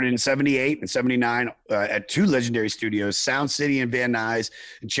 recorded in 1978 and 1979 at two legendary studios, Sound City in Van Nuys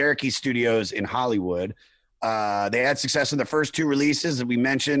and Cherokee Studios in Hollywood. They had success in the first two releases that we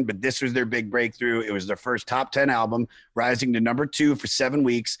mentioned, but this was their big breakthrough. It was their first top 10 album, rising to number 2 for 7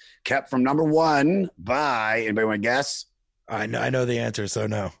 weeks, kept from number 1 by, anybody want to guess? I know the answer, so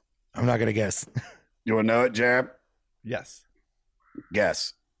no. I'm not going to guess. You want to know it, Jared? Yes.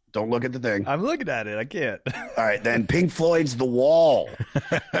 Guess. Don't look at the thing. I'm looking at it. I can't. All right, then Pink Floyd's The Wall.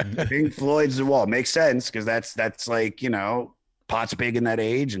 Pink Floyd's The Wall. Makes sense because that's like, you know, pot's big in that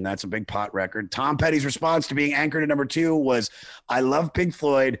age, and that's a big pot record. Tom Petty's response to being anchored at number 2 was, "I love Pink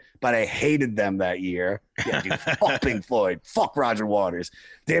Floyd, but I hated them that year." Yeah, dude, fuck Pink Floyd. Fuck Roger Waters.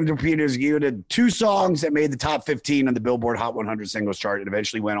 Damn Torpedoes yielded 2 songs that made the top 15 on the Billboard Hot 100 singles chart and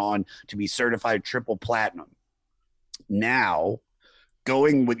eventually went on to be certified triple platinum. Now,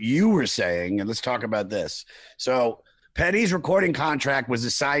 going what you were saying, and let's talk about this. So Petty's recording contract was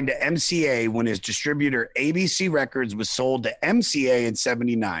assigned to MCA when his distributor ABC Records was sold to MCA in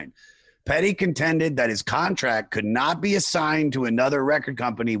 1979. Petty contended that his contract could not be assigned to another record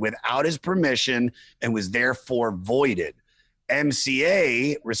company without his permission and was therefore voided.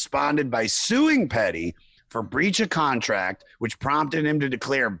 MCA responded by suing Petty for breach of contract, which prompted him to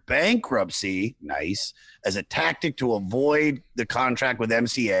declare bankruptcy, nice, as a tactic to avoid the contract with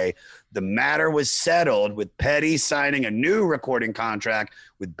MCA. The matter was settled with Petty signing a new recording contract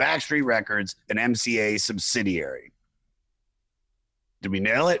with Backstreet Records, an MCA subsidiary. Did we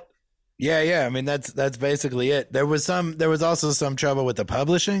nail it? Yeah. I mean, that's basically it. There was also some trouble with the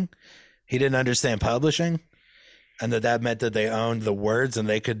publishing. He didn't understand publishing. and that meant that they owned the words and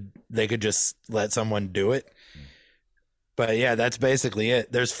they could just let someone do it. But yeah, that's basically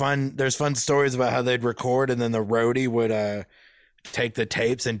it. There's fun stories about how they'd record and then the roadie would take the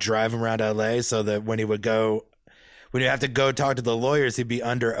tapes and drive them around LA so that when you have to go talk to the lawyers, he'd be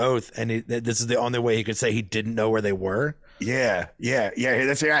under oath, and this is the only way he could say he didn't know where they were. Yeah.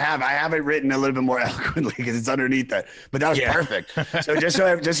 That's here I have it written a little bit more eloquently because it's underneath that. But that was perfect. So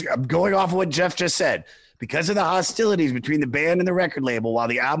I'm going off of what Geoff just said. Because of the hostilities between the band and the record label while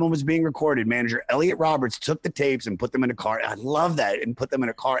the album was being recorded, manager Elliot Roberts took the tapes and put them in a car. I love that. And put them in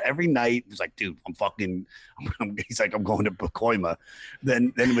a car every night. He was like, dude, he's like, I'm going to Pacoima.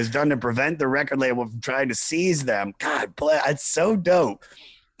 Then it was done to prevent the record label from trying to seize them. God, it's so dope.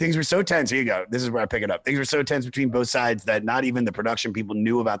 Things were so tense. Here you go. This is where I pick it up. Things were so tense between both sides that not even the production people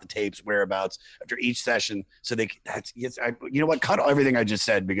knew about the tapes' whereabouts after each session. So you know what? Cut everything I just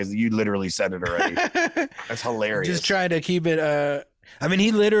said because you literally said it already. That's hilarious. Just trying to keep it. I mean,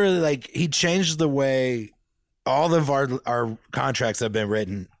 he literally he changed the way all of our contracts have been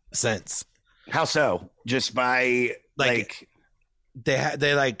written since. How so? Just by they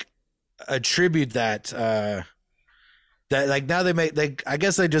attribute that. That now I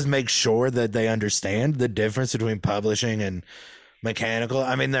guess they just make sure that they understand the difference between publishing and mechanical.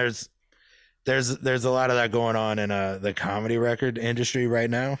 I mean, there's a lot of that going on in the comedy record industry right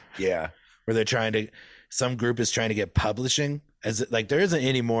now. Yeah, where some group is trying to get publishing there isn't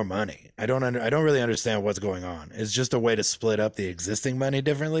any more money. I don't really understand what's going on. It's just a way to split up the existing money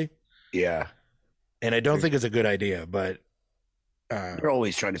differently. Yeah, and I don't think it's a good idea. But they're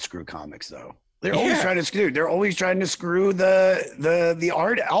always trying to screw comics, though. They're always trying to screw. They're always trying to screw the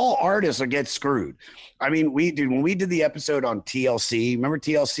art. All artists get screwed. I mean, when we did the episode on TLC. Remember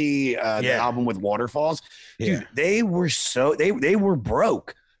TLC, the album with Waterfalls? Dude, they were they were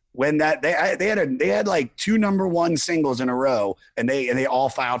broke when they had like 2 #1 singles in a row, and they all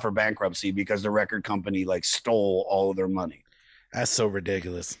filed for bankruptcy because the record company stole all of their money. That's so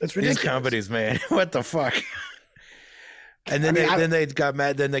ridiculous. That's ridiculous. These companies, man. What the fuck? And then they got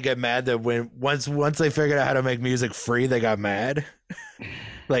mad. Then they get mad that once they figured out how to make music free, they got mad.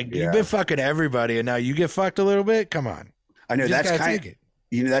 You've been fucking everybody, and now you get fucked a little bit. Come on, I know that's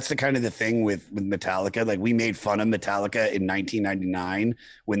that's the kind of the thing with Metallica. We made fun of Metallica in 1999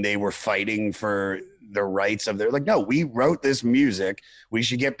 when they were fighting for the rights of their no, we wrote this music, we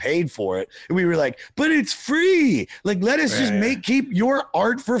should get paid for it, and we were like, but it's free, let us just keep your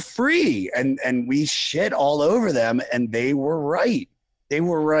art for free, and we shit all over them, and they were right.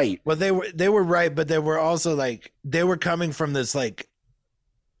 Well, they were right, but they were also they were coming from this it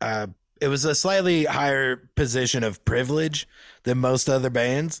was a slightly higher position of privilege than most other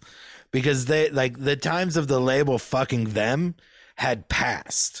bands, because they the times of the label fucking them had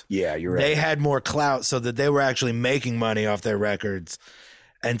passed. Yeah, you're right. They had more clout so that they were actually making money off their records.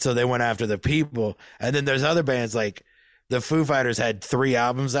 And so they went after the people. And then there's other bands the Foo Fighters had 3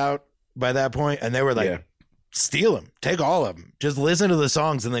 albums out by that point, and they were steal them, take all of them, just listen to the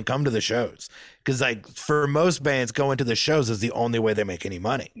songs and then come to the shows. Because for most bands, going to the shows is the only way they make any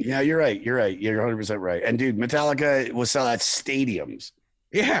money. Yeah, you're right. You're 100% right. And dude, Metallica will sell out stadiums.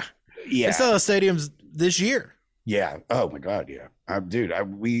 Yeah. They sell out stadiums this year. Yeah. Oh my God. Yeah. Dude,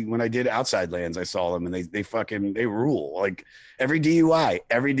 when I did Outside Lands, I saw them, and they rule. Every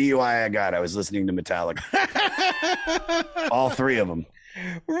DUI I got, I was listening to Metallica. All 3 of them.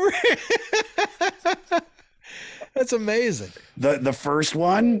 That's amazing. The first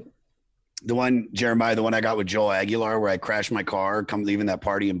one, Jeremiah, the one I got with Joel Aguilar, where I crashed my car, leaving that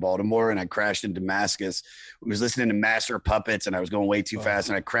party in Baltimore, and I crashed in Damascus. I was listening to Master of Puppets, and I was going way too fast,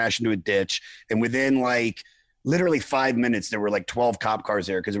 and I crashed into a ditch. And within literally 5 minutes, there were 12 cop cars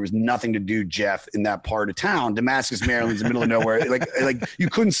there because there was nothing to do, Geoff, in that part of town. Damascus, Maryland's in the middle of nowhere. You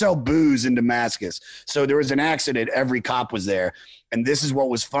couldn't sell booze in Damascus. So there was an accident. Every cop was there. And this is what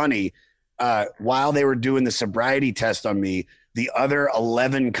was funny. While they were doing the sobriety test on me, the other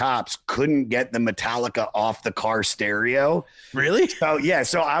 11 cops couldn't get the Metallica off the car stereo. Really? So yeah.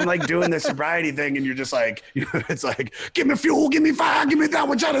 So I'm doing the sobriety thing, and you're just it's give me fuel, give me fire, give me that.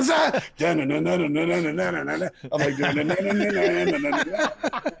 What y'all say? I'm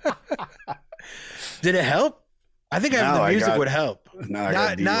Did it help? I think having the music would help. No, I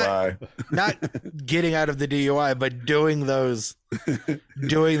got DUI. Not getting out of the DUI, but doing the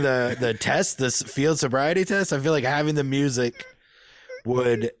test, this field sobriety test. I feel like having the music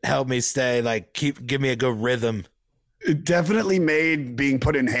would help me stay give me a good rhythm It definitely made being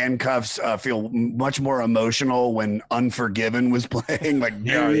put in handcuffs feel much more emotional when Unforgiven was playing. Like,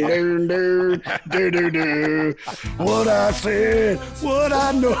 what I said, what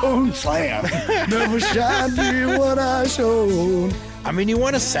I know, slam. Never shine me what I shown. I mean, you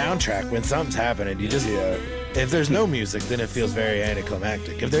want a soundtrack when something's happening. You just, if there's no music, then it feels very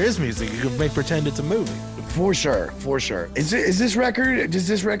anticlimactic. If there is music, you can make pretend it's a movie. For sure. Is this record? Does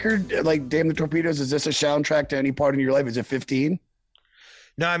this record, like Damn the Torpedoes, is this a soundtrack to any part in your life? Is it 15?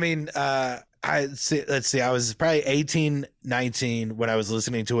 No, I mean, let's see. I was probably 18, 19 when I was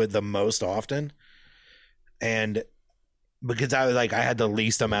listening to it the most often, and because I had the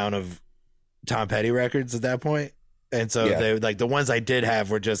least amount of Tom Petty records at that point, and so they like the ones I did have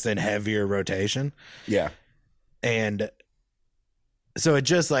were just in heavier rotation. Yeah, and so it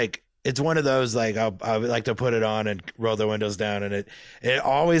just like. It's one of those, like, I would like to put it on and roll the windows down, and it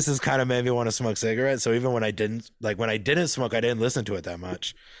always has kind of made me want to smoke cigarettes. So even when I didn't smoke, I didn't listen to it that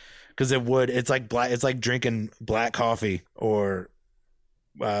much, because it's like drinking black coffee or,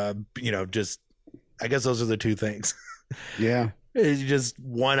 just, I guess those are the two things. Yeah. You just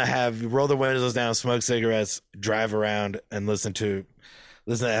want to roll the windows down, smoke cigarettes, drive around, and listen to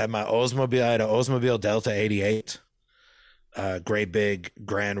I had my Oldsmobile. I had an Oldsmobile Delta 88. Great big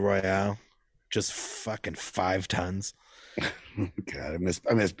Grand Royale, just fucking 5 tons. God, I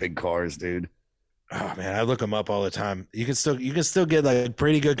miss big cars, dude. Oh man, I look them up all the time. You can still get like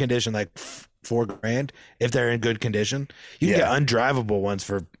pretty good condition, like $4,000 if they're in good condition. You can get undrivable ones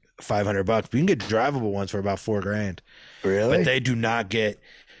for $500, but you can get drivable ones for about $4,000. Really? But they do not get.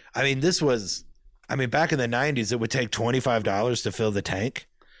 I mean, back in the 90s, it would take $25 to fill the tank,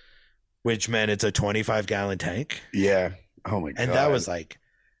 which meant it's a 25-gallon tank. Yeah. Oh my God. And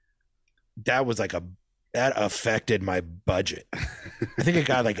that affected my budget. I think it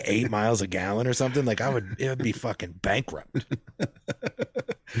got like 8 miles a gallon or something. Like it would be fucking bankrupt.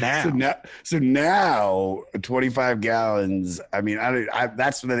 So now 25 gallons. I mean,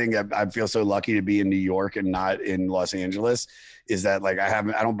 that's the thing. I feel so lucky to be in New York and not in Los Angeles, is that like I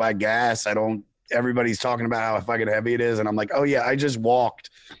don't buy gas. Everybody's talking about how fucking heavy it is. And I'm like, oh yeah, I just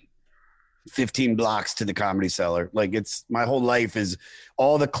walked 15 blocks to the Comedy Cellar. Like, it's my whole life is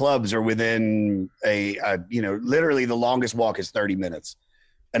all the clubs are within literally the longest walk is 30 minutes.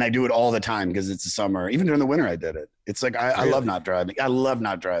 And I do it all the time because it's the summer. Even during the winter, I did it. It's like, I love not driving. I love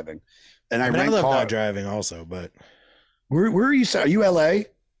not driving. And I love not driving also, but where are you? Are you LA?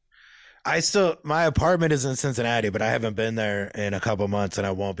 My apartment is in Cincinnati, but I haven't been there in a couple months, and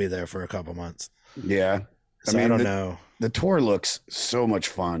I won't be there for a couple months. Yeah. So I don't know. The tour looks so much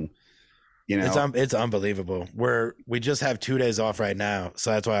fun. You know, it's unbelievable. We just have 2 days off right now,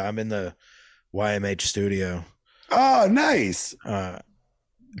 so that's why I'm in the YMH studio. Oh, nice. And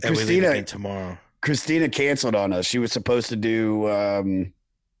we leave again tomorrow. Christina canceled on us. She was supposed to do.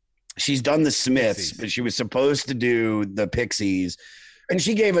 She's done the Smiths, but she was supposed to do the Pixies, and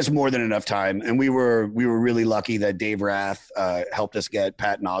she gave us more than enough time. And we were really lucky that Dave Rath helped us get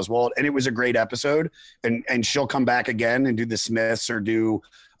Patton Oswalt, and it was a great episode. And she'll come back again and do the Smiths or do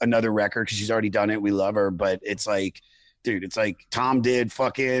another record because she's already done it. We love her, but it's like, dude, it's like Tom did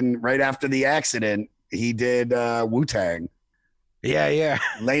fucking right after the accident. He did Wu-Tang. Yeah.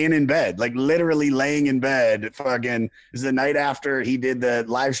 Laying in bed, like literally laying in bed. Fucking, this is the night after he did the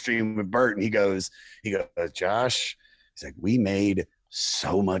live stream with Bert, and he goes, Josh, he's like, we made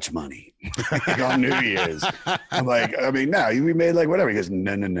so much money on New Year's. I'm like, I mean, no, we made like whatever. He goes,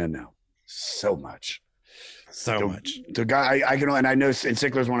 no, so much. The guy I can, and I know, and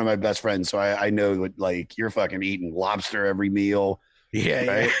Sickler's one of my best friends, so I know like you're fucking eating lobster every meal. Yeah,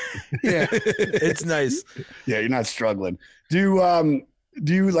 right? Yeah. It's nice. Yeah, you're not struggling. Do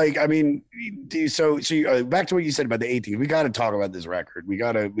you like? I mean, do you? So back to what you said about the 18th. We got to talk about this record. We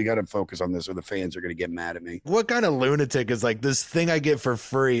got to focus on this, or the fans are going to get mad at me. What kind of lunatic is like, this thing I get for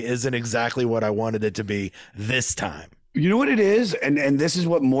free isn't exactly what I wanted it to be this time? You know what it is? And this is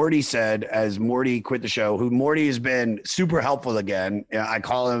what Morty said as Morty quit the show, who Morty has been super helpful again. I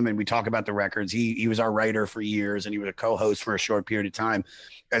call him and we talk about the records. He was our writer for years, and he was a co-host for a short period of time.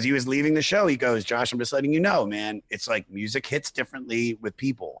 As he was leaving the show, he goes, Josh, I'm just letting you know, man, it's like music hits differently with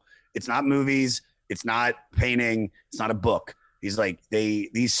people. It's not movies. It's not painting. It's not a book. He's like,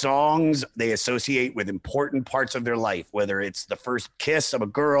 these songs, they associate with important parts of their life, whether it's the first kiss of a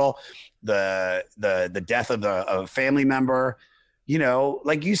girl, the death of a family member, you know,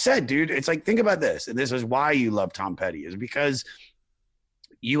 like you said, dude, it's like, think about this. And this is why you love Tom Petty, is because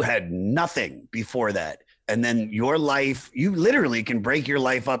you had nothing before that. And then your life, you literally can break your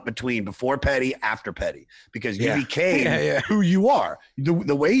life up between before Petty, after Petty, because you became who you are.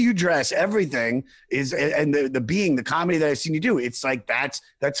 The way you dress, everything is, and the comedy that I've seen you do, it's like that's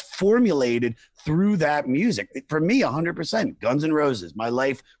formulated through that music. For me, 100%. Guns N' Roses. My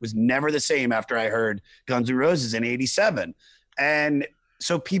life was never the same after I heard Guns N' Roses in '87. And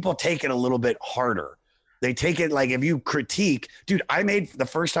so people take it a little bit harder. They take it like if you critique, dude, the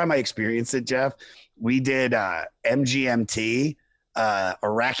first time I experienced it, Geoff, we did MGMT,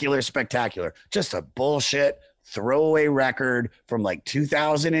 Oracular Spectacular, just a bullshit throwaway record from like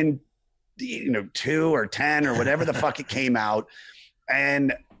 2002 or 10 or whatever the fuck it came out.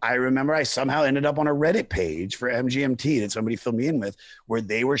 And I remember I somehow ended up on a Reddit page for MGMT that somebody filled me in with, where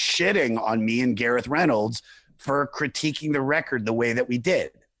they were shitting on me and Gareth Reynolds for critiquing the record the way that we did,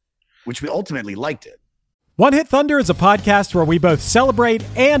 which we ultimately liked it. One Hit Thunder is a podcast where we both celebrate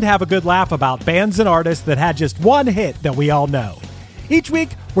and have a good laugh about bands and artists that had just one hit that we all know. Each week,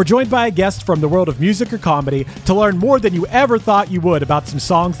 we're joined by a guest from the world of music or comedy to learn more than you ever thought you would about some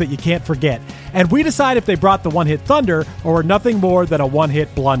songs that you can't forget. And we decide if they brought the One Hit Thunder or were nothing more than a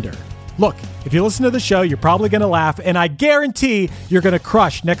one-hit blunder. Look, if you listen to the show, you're probably going to laugh, and I guarantee you're going to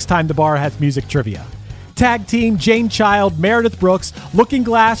crush next time the bar has music trivia. Tag Team, Jane Child, Meredith Brooks, Looking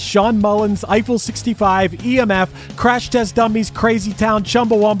Glass, Sean Mullins, Eiffel 65, EMF, Crash Test Dummies, Crazy Town,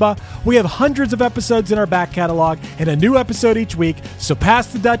 Chumbawamba. We have hundreds of episodes in our back catalog and a new episode each week, so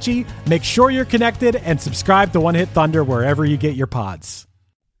pass the Dutchie, make sure you're connected, and subscribe to One Hit Thunder wherever you get your pods.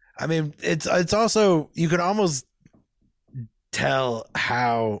 I mean, it's also, you can almost tell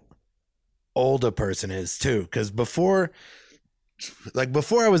how old a person is too, because before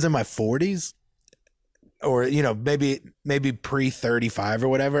I was in my 40s, or maybe pre 35 or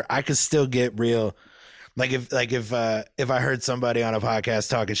whatever, I could still get real. If I heard somebody on a podcast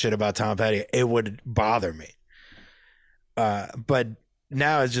talking shit about Tom Petty, it would bother me. But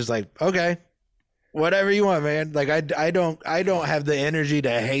now it's just like, okay, whatever you want, man. Like I don't have the energy to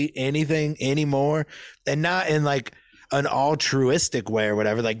hate anything anymore, and not in like an altruistic way or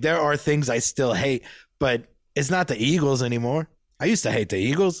whatever. Like there are things I still hate, but it's not the Eagles anymore. I used to hate the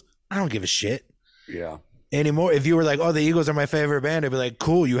Eagles. I don't give a shit. Yeah. Anymore. If you were like, oh, the Eagles are my favorite band, I'd be like,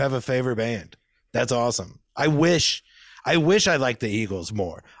 cool, you have a favorite band. That's awesome. I wish I liked the Eagles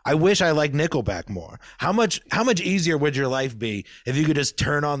more. I wish I liked Nickelback more. How much easier would your life be if you could just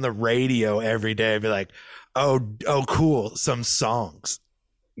turn on the radio every day and be like, oh, cool, some songs.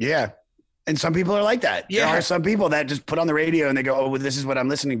 Yeah. And some people are like that. Yeah. There are some people that just put on the radio and they go, oh, well, this is what I'm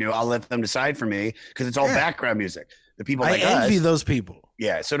listening to. I'll let them decide for me because it's all background music. The people like I envy us, those people.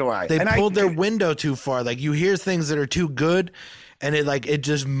 Yeah, so do I. They pulled their window too far. Like you hear things that are too good, and it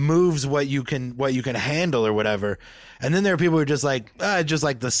just moves what you can handle or whatever. And then there are people who are just like, I just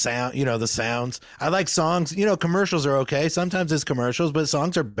like the sound, the sounds. I like songs. Commercials are okay. Sometimes it's commercials, but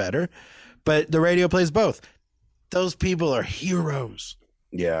songs are better. But the radio plays both. Those people are heroes.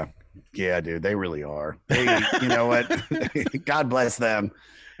 Yeah, dude, they really are. They, you know what? God bless them.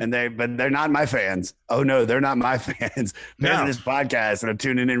 But they're not my fans. Oh no, they're not my fans. Fans of this podcast, and I'm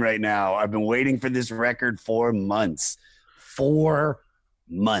tuning in right now. I've been waiting for this record for months. 4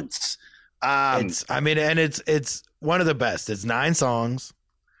 months. It's one of the best. It's 9 songs.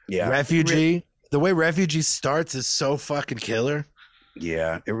 Yeah. Refugee. The way Refugee starts is so fucking killer.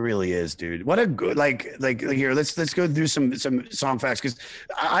 Yeah, it really is, dude. What a good like here. Let's go through some song facts, because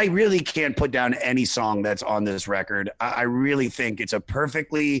I really can't put down any song that's on this record. I really think it's a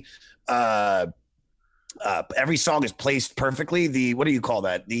perfectly every song is placed perfectly. The what do you call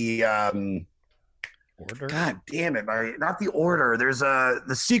that? The order. God damn it! Not the order. There's the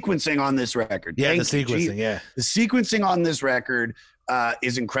sequencing on this record. Yeah, the sequencing. Yeah, the sequencing on this record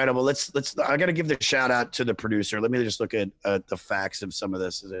is incredible. Let's. I got to give the shout out to the producer. Let me just look at the facts of some of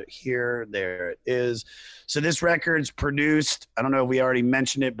this. Is it here? There it is. So this record's produced. I don't know if we already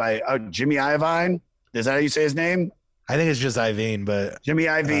mentioned it by Jimmy Iovine. Is that how you say his name? I think it's just Iovine, but Jimmy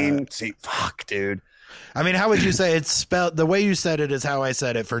Iovine. See, fuck, dude. I mean, how would you say it's spelled? The way you said it is how I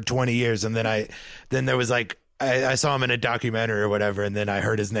said it for 20 years, and then there was like. I saw him in a documentary or whatever, and then I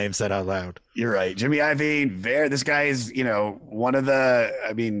heard his name said out loud. You're right. Jimmy Iovine, this guy is, one of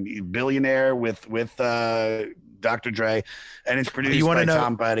the, billionaire with Dr. Dre, and it's produced by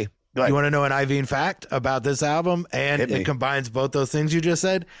Tom Petty. You want to know an Iovine fact about this album? And it combines both those things you just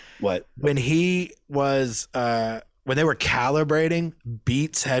said. What? When he was, when they were calibrating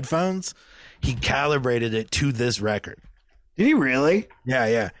Beats headphones, he calibrated it to this record. Did he really?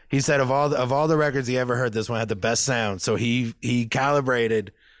 Yeah. He said of all the records he ever heard, this one had the best sound. So he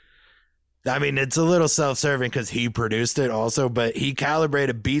calibrated. I mean, it's a little self-serving because he produced it also, but he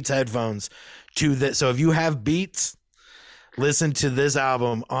calibrated Beats headphones to this. So if you have beats, listen to this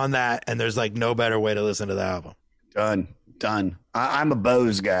album on that, and there's like no better way to listen to the album. Done. I'm a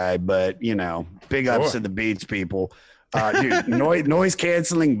Bose guy, but big ups to the Beats people. Dude, noise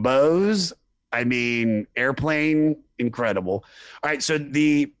canceling Bose. I mean, Airplane, incredible. All right, so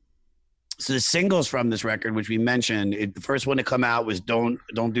the singles from this record, which we mentioned, the first one to come out was "Don't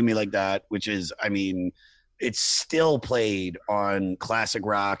Do Me Like That," which is, I mean, it's still played on classic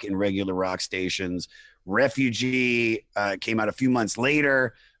rock and regular rock stations. "Refugee" came out a few months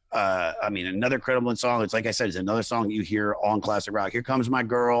later. I mean, another credible song. It's like I said, it's another song you hear on classic rock. "Here Comes My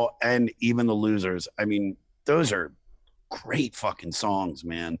Girl" and "Even the Losers." I mean, those are great fucking songs,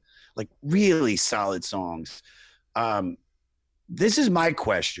 man. Like really solid songs. This is my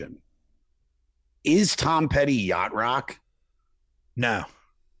question. Is Tom Petty yacht rock? No.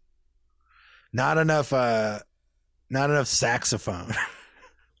 Not enough saxophone.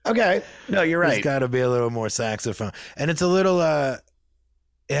 Okay. No, you're right. There's got to be a little more saxophone. And it's a little it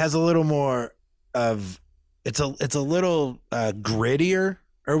has a little more of it's a little grittier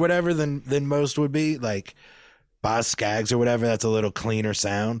or whatever than most would be, like Boz Scaggs or whatever. That's a little cleaner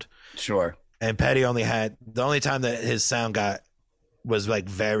sound. Sure. And Petty only had the only time that his sound was like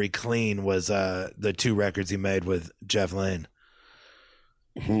very clean was the 2 records he made with Jeff Lynne.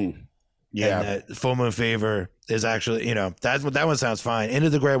 Yeah. And Full Moon Fever is actually, that one sounds fine. Into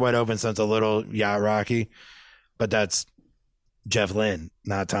the Great Wide Open sounds a little yacht rocky, but that's Jeff Lynne,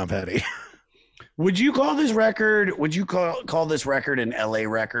 not Tom Petty. Would you call this record? Would you call this record an LA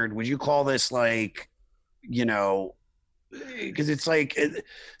record? Would you call this like, because it's like,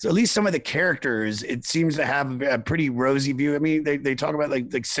 so at least some of the characters, it seems to have a pretty rosy view. I mean, they talk about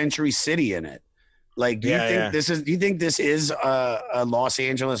like Century City in it. Like, do you think this is a Los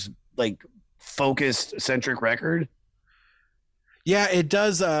Angeles like focused centric record? Yeah, it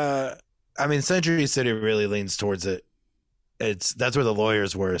does. I mean, Century City really leans towards it. That's where the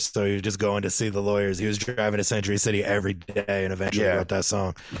Lawyers were. So you're just going to see the Lawyers. He was driving to Century City every day and eventually wrote that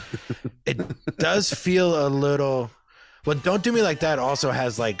song. It does feel a little. Well, Don't Do Me Like That also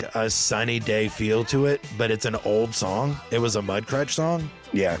has like a sunny day feel to it, but it's an old song. It was a Mudcrutch song.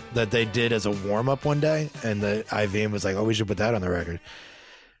 Yeah. That they did as a warm up one day. And the IVM was like, oh, we should put that on the record.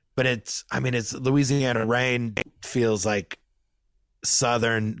 But it's Louisiana Rain feels like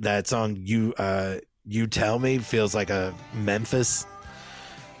Southern. That song, You Tell Me, feels like a Memphis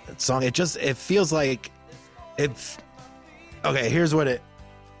song. It feels like it's okay. Here's what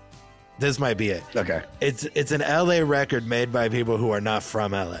this might be it. Okay. It's an LA record made by people who are not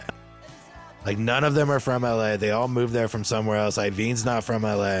from LA. Like none of them are from LA. They all moved there from somewhere else. Ivene's not from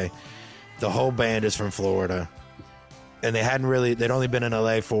LA. The whole band is from Florida. And they'd only been in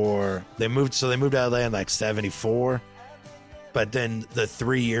LA they moved to LA in like 74. But then the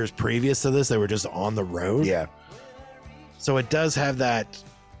 3 years previous to this, they were just on the road. Yeah. So it does have that.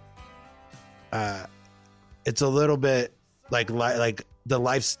 It's a little bit like the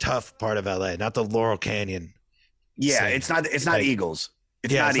life's tough part of LA, not the Laurel Canyon. Yeah, scene. It's not Eagles.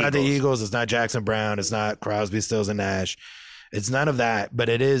 It's not the Eagles. It's not Jackson Brown. It's not Crosby, Stills, and Nash. It's none of that. But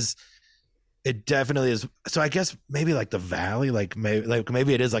it is. It definitely is. So I guess maybe like the Valley,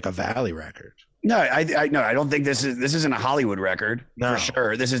 maybe it is like a Valley record. No, I don't think this isn't a Hollywood record for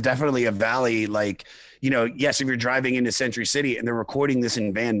sure. This is definitely a Valley, like, yes, if you're driving into Century City and they're recording this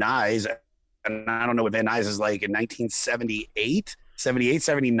in Van Nuys, and I don't know what Van Nuys is like in 1978, 78,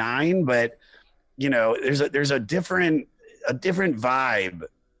 79, but there's a different vibe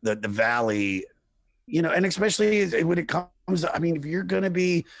that the Valley, and especially when it comes to, I mean, if you're going to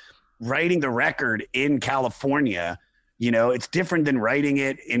be writing the record in California, it's different than writing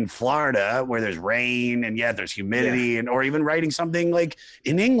it in Florida where there's rain and there's humidity, or even writing something like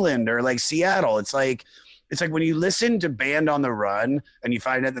in England or like Seattle. It's like when you listen to Band on the Run and you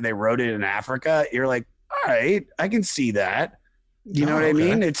find out that they wrote it in Africa, you're like, all right, I can see that. You know what I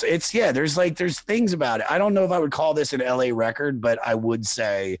mean? It's there's things about it. I don't know if I would call this an LA record, but I would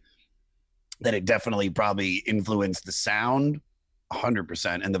say that it definitely probably influenced the sound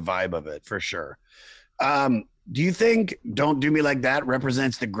 100% and the vibe of it for sure. Do you think Don't Do Me Like That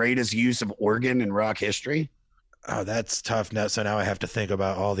represents the greatest use of organ in rock history? Oh, that's tough. Now, so now I have to think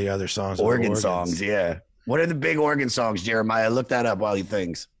about all the other songs. Organ songs, yeah. What are the big organ songs, Jeremiah? Look that up while he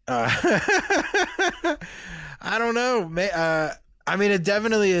thinks. I don't know. I mean, it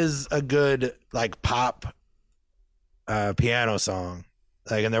definitely is a good like pop piano song.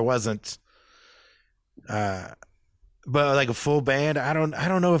 Like, and there wasn't, but like a full band, I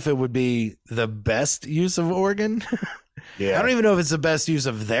don't know if it would be the best use of organ. Yeah, I don't even know if it's the best use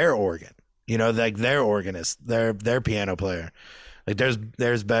of their organ. Like their organist, their piano player. Like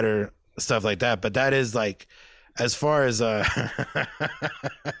there's better stuff like that. But that is like, as far as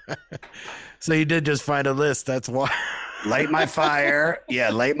so you did just find a list. That's why. Light My Fire. Yeah,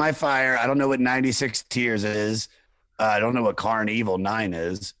 Light My Fire. I don't know what 96 Tears is. I don't know what Carnival 9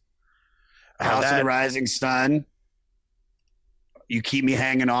 is. House of the Rising Sun. You Keep Me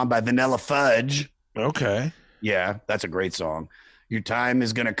Hanging On by Vanilla Fudge. Okay. Yeah, that's a great song. Your Time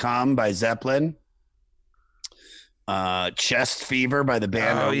Is Gonna Come by Zeppelin. Chest Fever by the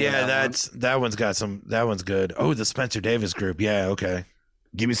band. Oh yeah, that one's good. Oh, the Spencer Davis Group. Yeah, okay.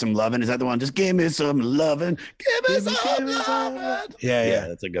 Give Me Some Lovin'. Is that the one? Just give me some lovin'. Give me some lovin'. Yeah,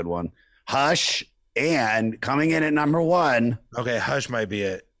 that's a good one. Hush, and coming in at number 1. Okay, Hush might be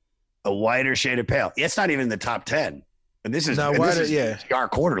it. A Whiter Shade of Pale. It's not even in the top 10. And this is our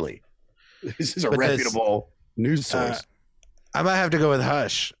Quarterly. This is a reputable news source. I might have to go with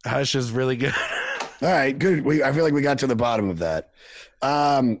Hush. Hush is really good. All right, good. I feel like we got to the bottom of that.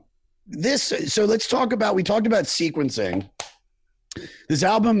 So let's talk about, we talked about sequencing. This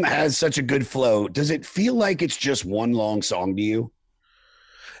album has such a good flow. Does it feel like it's just one long song to you?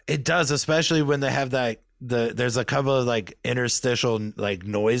 It does, especially when they have that, there's a couple of like interstitial like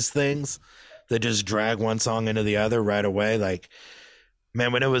noise things that just drag one song into the other right away. Like,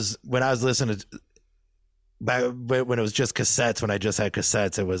 man, when I was listening to, back when it was just cassettes, when I just had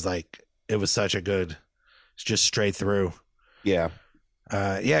cassettes, it was such a good, it's just straight through. Yeah.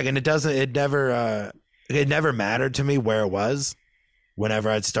 And it never mattered to me where it was. Whenever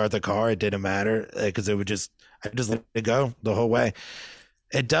I'd start the car, it didn't matter because I just let it go the whole way.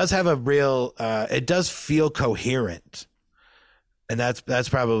 It does have a real, it does feel coherent. And that's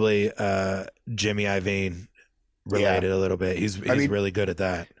probably Jimmy Iovine related a little bit. He's really good at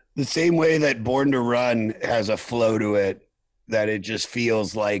that. The same way that Born to Run has a flow to it, that it just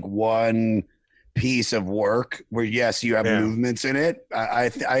feels like one piece of work where, yes, you have movements in it. I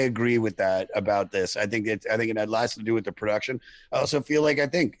agree with that about this. I think it had lots to do with the production. I also feel like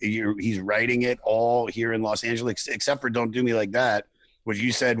he's writing it all here in Los Angeles, except for Don't Do Me Like That, which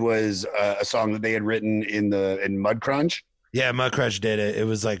you said was a song that they had written in Mud Crunch. Yeah, Mud Crunch did it. It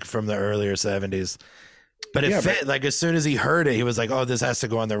was like from the earlier 70s. But it fit. Like as soon as he heard it, he was like, "Oh, this has to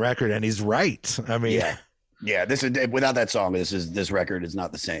go on the record," and he's right. I mean, yeah. This is without that song. This record is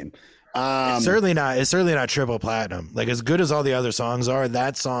not the same. It's certainly not. It's certainly not triple platinum. Like as good as all the other songs are,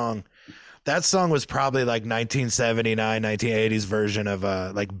 that song was probably like 1979, 1980s version of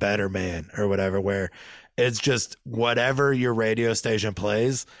like Better Man or whatever, where it's just whatever your radio station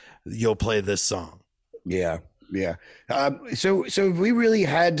plays, you'll play this song. Yeah. So if we really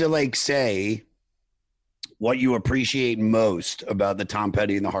had to like say what you appreciate most about the Tom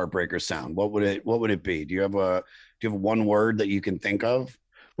Petty and the Heartbreakers sound, what would it be? Do you have one word that you can think of?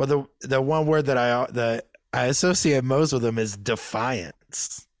 Well, the one word that I associate most with him is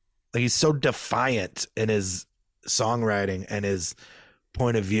defiance. Like he's so defiant in his songwriting and his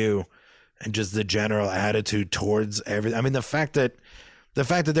point of view and just the general attitude towards everything. I mean, the fact that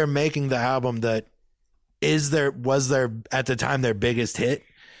they're making the album that was their at the time their biggest hit,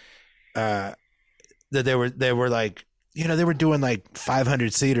 that they were like, they were doing like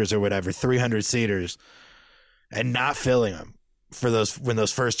 500 seaters or whatever, 300 seaters and not filling them for when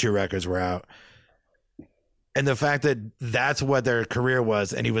those first two records were out. And the fact that that's what their career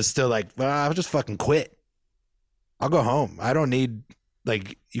was, and he was still like, well, I'll just fucking quit. I'll go home. I don't need,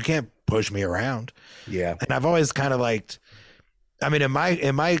 like, you can't push me around. Yeah. And I've always kind of liked, I mean, in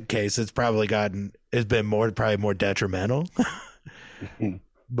my case, it's been probably more detrimental.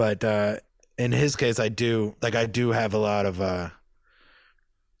 But in his case, I do have a lot of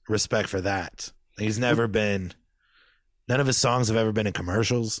respect for that. He's never been, none of his songs have ever been in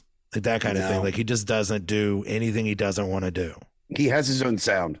commercials, like that kind of thing. Like he just doesn't do anything he doesn't want to do. He has his own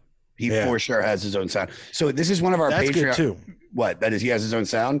sound. He for sure has his own sound. So this is one of our That's Patreon. Good too. What? That is, he has his own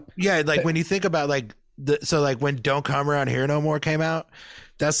sound? Yeah, like when you think about like when Don't Come Around Here No More came out,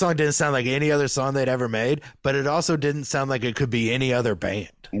 that song didn't sound like any other song they'd ever made, but it also didn't sound like it could be any other band.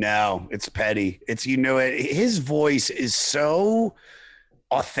 No, it's Petty. It's, his voice is so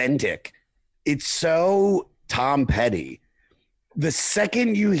authentic. It's so Tom Petty. The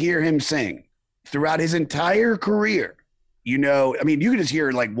second you hear him sing throughout his entire career, you can just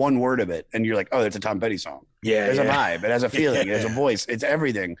hear like one word of it and you're like, oh, that's a Tom Petty song. Yeah. There's a vibe. It has a feeling. It has a voice. It's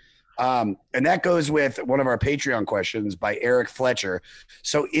everything. And that goes with one of our Patreon questions by Eric Fletcher.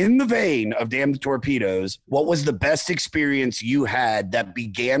 So in the vein of Damn the Torpedoes, what was the best experience you had that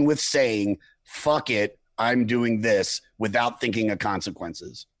began with saying, fuck it, I'm doing this without thinking of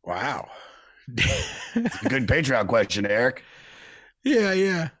consequences? Wow. Good Patreon question, Eric.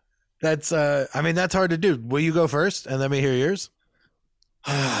 Yeah. That's, that's hard to do. Will you go first and let me hear yours?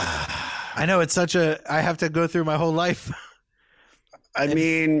 I know it's such a. I have to go through my whole life. I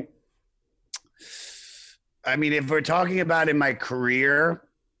mean, if we're talking about in my career,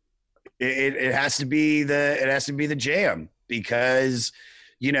 it has to be the jam because,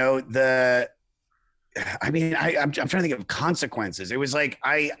 you know, I'm trying to think of consequences. It was like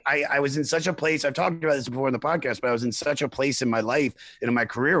I was in such a place. I've talked about this before in the podcast, but I was in such a place in my life and in my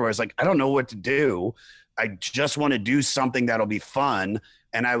career where I was like, I don't know what to do. I just want to do something that'll be fun.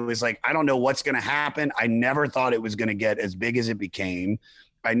 And I was like, I don't know what's going to happen. I never thought it was going to get as big as it became.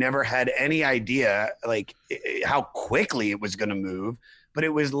 I never had any idea like how quickly it was going to move. But it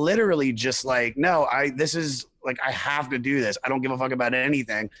was literally just like, no, this is like, I have to do this. I don't give a fuck about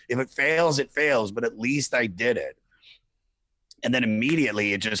anything. If it fails, it fails, but at least I did it. And then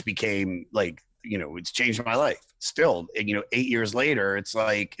immediately it just became like, you know, it's changed my life. Still, you know, 8 years later, it's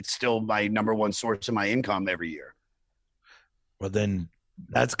like, it's still my number one source of my income every year. Well, then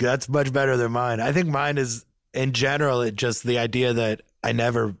that's much better than mine. I think mine is, in general, it just the idea that I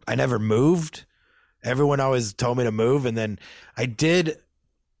never moved. Everyone always told me to move, and then I did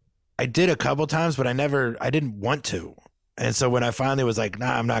a couple times, but I didn't want to. And so when I finally was like,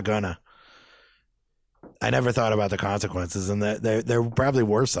 nah, I'm not gonna, I never thought about the consequences, and that there probably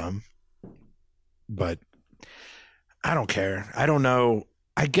were some, but I don't care. I don't know.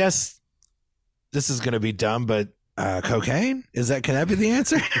 I guess this is going to be dumb, but cocaine? Can that be the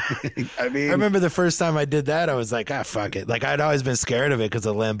answer? I mean, I remember the first time I did that, I was like, fuck it. Like I'd always been scared of it because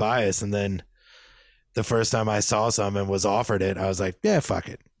of lamb bias. And then the first time I saw some and was offered it, I was like, yeah, fuck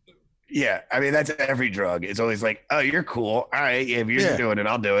it. Yeah. I mean, that's every drug. It's always like, oh, you're cool. All right. If you're doing it,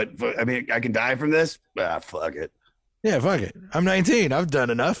 I'll do it. But, I mean, I can die from this. Fuck it. Yeah, fuck it. I'm 19. I've done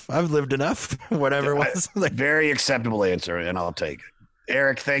enough. I've lived enough. Whatever it was. Like, very acceptable answer, and I'll take it.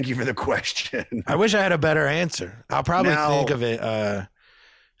 Eric, thank you for the question. I wish I had a better answer. I'll probably think of it.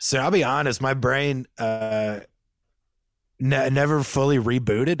 So I'll be honest, my brain never fully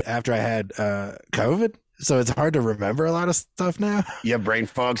rebooted after I had COVID. So it's hard to remember a lot of stuff now. You have brain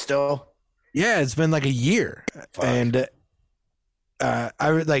fog still? Yeah, it's been like a year. Fuck. And I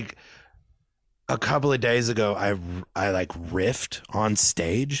like a couple of days ago, I like riffed on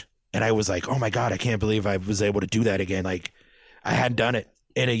stage, and I was like, oh my God, I can't believe I was able to do that again. Like, I had done it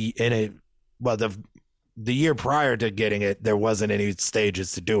the year prior to getting it, there wasn't any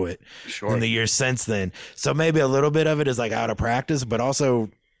stages to do it. Sure. In the year since then. So maybe a little bit of it is like out of practice, but also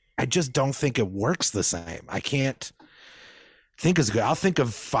I just don't think it works the same. I can't think as good. I'll think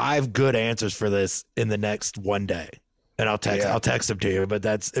of 5 good answers for this in the next one day, and I'll text them to you, but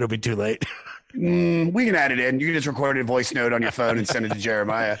it'll be too late. We can add it in. You can just record a voice note on your phone and send it to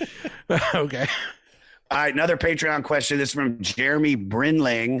Jeremiah. Okay. All right, another Patreon question. This is from Jeremy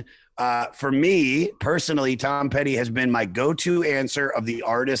Brinling. For me, personally, Tom Petty has been my go-to answer of the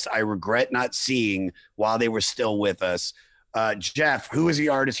artists I regret not seeing while they were still with us. Geoff, who is the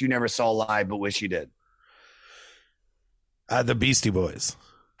artist you never saw live but wish you did? The Beastie Boys.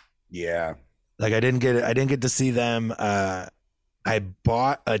 Yeah. Like I didn't get to see them. I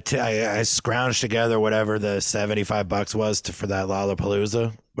bought I scrounged together whatever the $75 was for that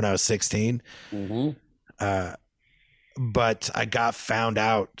Lollapalooza when I was 16. Mm-hmm. But I got found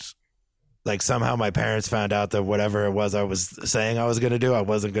out, like somehow my parents found out that whatever it was I was saying I was going to do, I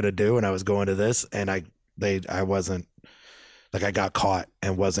wasn't going to do. And I was going to this, and I wasn't, like, I got caught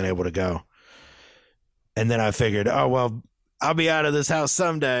and wasn't able to go. And then I figured, oh, well, I'll be out of this house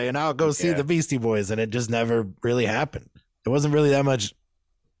someday and I'll go see the Beastie Boys. And it just never really happened. There wasn't really that much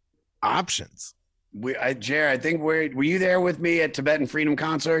options. Jared, I think were you there with me at Tibetan Freedom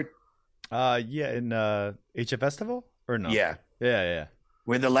concert? Yeah, in HF Festival or no? Yeah.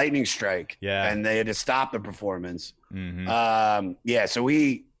 With the lightning strike. Yeah. And they had to stop the performance. Mm-hmm. Yeah, so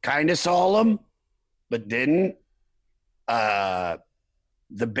we kind of saw them, but didn't. The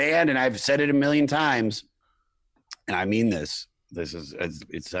band, and I've said it a million times, and I mean this.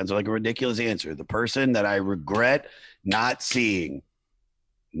 It sounds like a ridiculous answer. The person that I regret not seeing,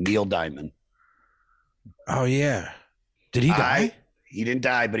 Neil Diamond. Oh, yeah. Did he die? He didn't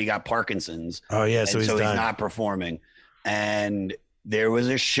die, but he got Parkinson's. Oh, yeah, so he's not performing. And there was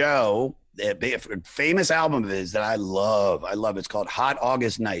a show, a famous album of his that I love. It's called Hot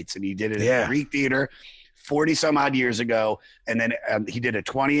August Nights, and he did it at the Greek Theater 40 some odd years ago. And then he did a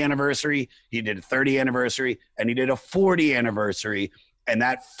 20 anniversary, he did a 30 anniversary, and he did a 40 anniversary. And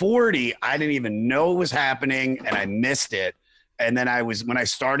that 40, I didn't even know it was happening, and I missed it. And then when I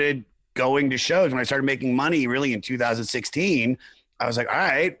started going to shows, when I started making money really in 2016, I was like, all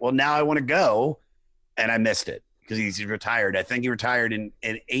right, well, now I want to go. And I missed it because he's retired. I think he retired in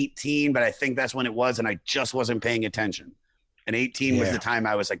 18, but I think that's when it was. And I just wasn't paying attention. And 18 was the time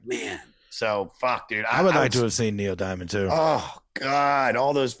I was like, man, So fuck, dude. I would like to have seen Neil Diamond too. Oh God,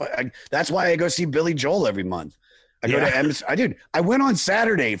 all those. That's why I go see Billy Joel every month. I go to M's. I went on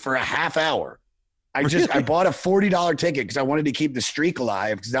Saturday for a half hour. I bought a $40 ticket because I wanted to keep the streak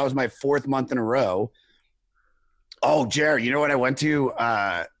alive because that was my 4th month in a row. Oh, Jared, you know what I went to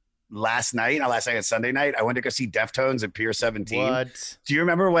last night on Sunday night? I went to go see Deftones at Pier 17. What? Do you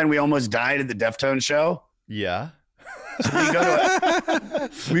remember when we almost died at the Deftones show? Yeah. So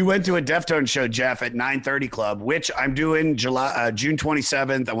we went to a Deftones show, Geoff, at 930 Club, which I'm doing June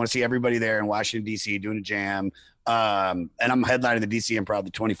 27th. I want to see everybody there in Washington, D.C., doing a jam. And I'm headlining the DC Improv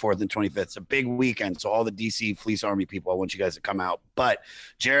the 24th and 25th. It's a big weekend. So all the DC Police Army people, I want you guys to come out. But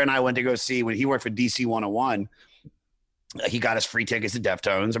Jared and I went to go see when he worked for DC 101. He got us free tickets to Deftones.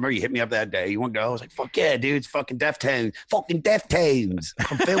 I remember he hit me up that day. You want to go? I was like, fuck yeah, dude. It's fucking Deftones. Fucking Deftones. I'm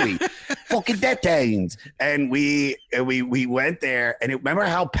from Philly. Fucking Deftones. And we went there. And remember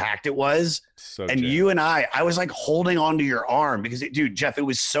how packed it was? So and you and I was like holding onto your arm because, dude, Geoff, it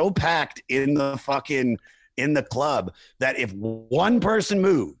was so packed in the club that if one person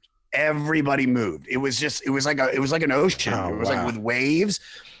moved, everybody moved. It was like an ocean. Oh, it was wow. like with waves.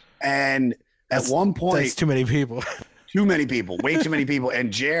 And at one point, that's too many people. Too many people, way too many people.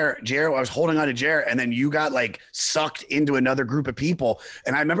 And Jared, I was holding on to Jared, and then you got like sucked into another group of people.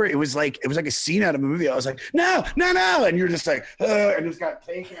 And I remember it was like a scene out of a movie. I was like, no. And you're just like, and just got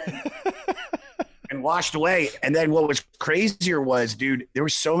taken and washed away. And then what was crazier was, dude, there were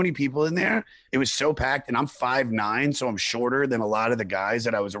so many people in there. It was so packed, and I'm 5'9", so I'm shorter than a lot of the guys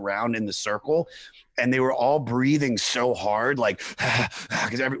that I was around in the circle. And they were all breathing so hard, like,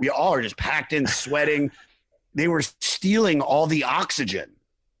 because we all are just packed in, sweating. They were stealing all the oxygen.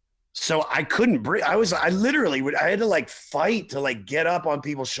 So I couldn't breathe. I had to like fight to like get up on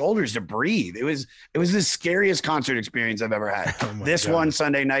people's shoulders to breathe. It was the scariest concert experience I've ever had. This God. One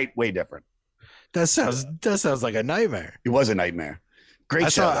Sunday night, way different. That sounds like a nightmare. It was a nightmare. Great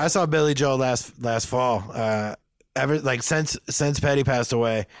show. I saw Billy Joel last fall. Since Petty passed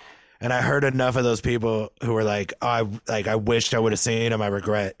away, and I heard enough of those people who were like, I wished I would have seen him. I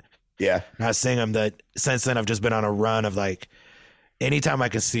regret. Yeah. Not seeing him. That since then I've just been on a run of like, anytime I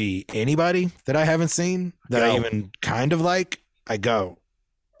can see anybody that I haven't seen that I even kind of like, I go.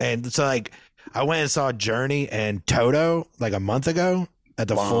 And so like I went and saw Journey and Toto like a month ago at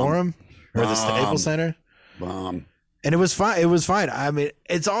the Forum or the Staples Center. And it was fine. It was fine. I mean,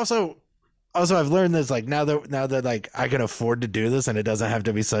 it's also I've learned this, like now that like I can afford to do this and it doesn't have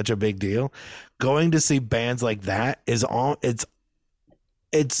to be such a big deal. Going to see bands like that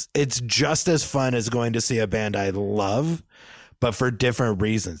it's just as fun as going to see a band I love, but for different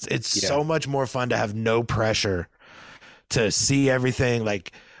reasons. It's so much more fun to have no pressure to see everything.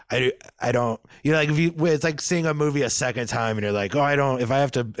 Like I don't, like it's like seeing a movie a second time and you're like, oh, if I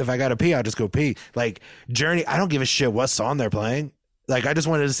gotta pee, I'll just go pee. Like Journey, I don't give a shit what song they're playing. Like I just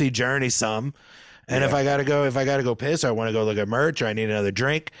wanted to see Journey some. And if I gotta go piss or I want to go look at merch or I need another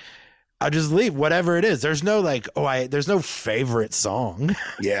drink, I'll just leave, whatever it is. There's no like, there's no favorite song.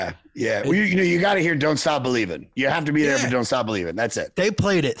 Yeah. Well, you got to hear Don't Stop Believing. You have to be there for Don't Stop Believing. That's it. They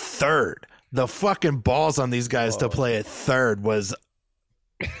played it third. The fucking balls on these guys to play it third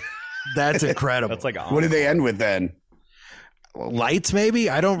that's incredible. That's like awesome. What did they end with then? Lights, maybe?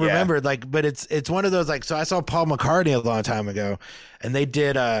 I don't remember. Like, but it's one of those, like, so I saw Paul McCartney a long time ago and they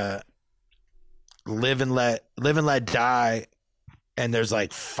did Live and Let Die. And there's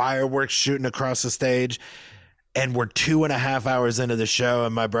like fireworks shooting across the stage, and we're 2.5 hours into the show,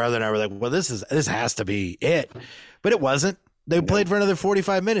 and my brother and I were like, well, this has to be it. But it wasn't. They played for another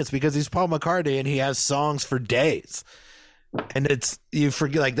 45 minutes because he's Paul McCartney and he has songs for days. And you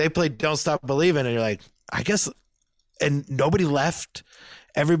forget, like they played Don't Stop Believing and you're like, I guess, and nobody left.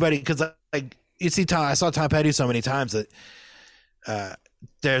 Everybody, because like you see I saw Tom Petty so many times that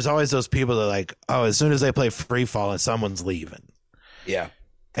there's always those people that are like, oh, as soon as they play Free Fall and someone's leaving. Yeah.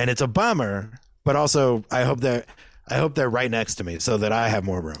 And it's a bummer, but also I hope they're right next to me so that I have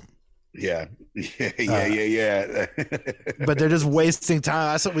more room. Yeah. But they're just wasting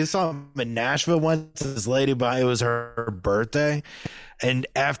time. We saw them in Nashville once. This lady, it was her birthday. And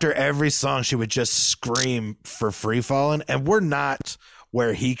after every song, she would just scream for Free Fallin'. And we're not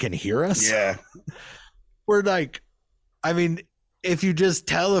where he can hear us. Yeah. We're like, I mean, if you just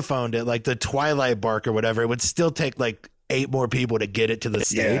telephoned it, like the Twilight Bark or whatever, it would still take like 8 more people to get it to the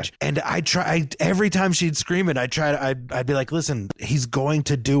stage. And every time she'd scream it, I'd be like, listen, he's going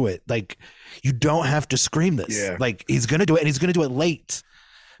to do it. Like, you don't have to scream this. Yeah. Like, he's going to do it, and he's going to do it late.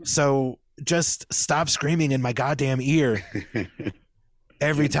 So just stop screaming in my goddamn ear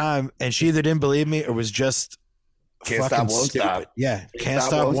every time. And she either didn't believe me or was just Can't Stop, Won't stupid. Stop. Yeah, Can't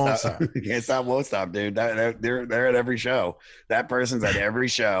Stop, Won't Stop. Can't Stop, Won't Stop, dude. They're at every show. That person's at every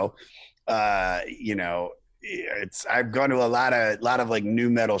show. You know, I've gone to a lot of like new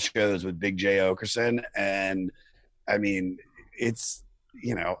metal shows with Big J Okerson, and I mean, it's,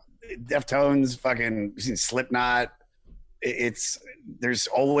 you know, Deftones, fucking Slipknot. We're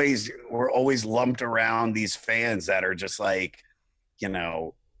always lumped around these fans that are just like, you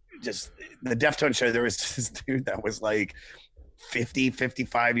know, just the Deftones show. There was this dude that was like 50,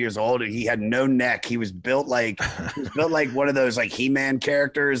 55 years old, and he had no neck. He was built like one of those like He-Man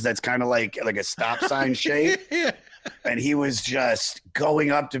characters that's kind of like a stop sign shape. And he was just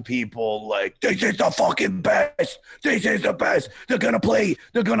going up to people like, "This is the fucking best. This is the best. They're gonna play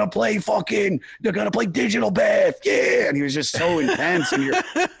Digital Bath. Yeah." And he was just so intense. And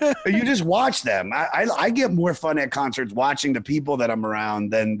you just watch them. I get more fun at concerts watching the people that I'm around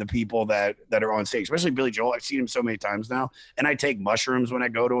than the people that are on stage, especially Billy Joel. I've seen him so many times now, and I take mushrooms when I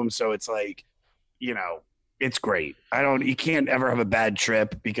go to him. So it's like, you know, it's great. You can't ever have a bad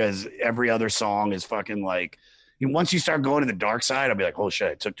trip because every other song is fucking like, once you start going to the dark side, I'll be like, "Oh shit,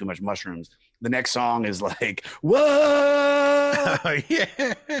 I took too much mushrooms." The next song is like, "Whoa,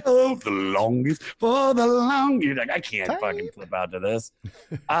 yeah, oh, the longest for the long." You're like, I can't fucking flip out to this.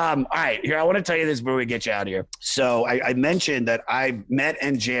 All right, here, I want to tell you this before we get you out of here. So I mentioned that I met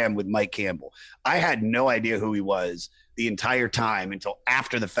and jammed with Mike Campbell. I had no idea who he was the entire time until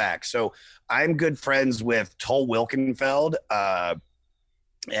after the fact. So I'm good friends with Tol Wilkenfeld.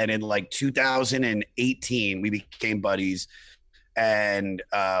 And in like 2018, we became buddies, and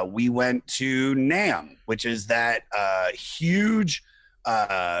we went to NAMM, which is that huge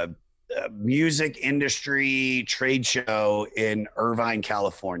music industry trade show in Irvine,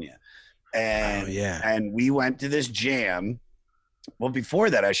 California. And and we went to this jam. Well,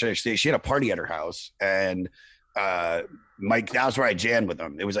 before that, I should say, she had a party at her house, and Mike, that was where I jammed with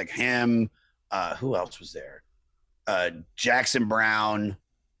him. It was like him. Who else was there? Jackson Brown.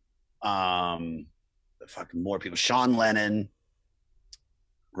 Fucking more people. Sean Lennon,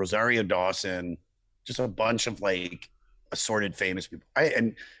 Rosario Dawson, just a bunch of like assorted famous people.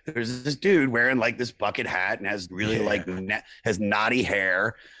 And there's this dude wearing like this bucket hat and has really has knotty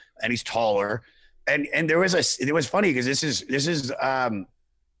hair, and he's taller. And it was funny because this is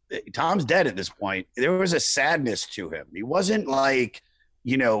Tom's dead at this point. There was a sadness to him. He wasn't like,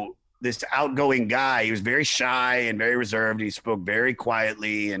 you know, this outgoing guy. He was very shy and very reserved. He spoke very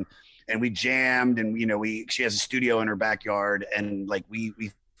quietly, and we jammed, and, you know, she has a studio in her backyard, and like we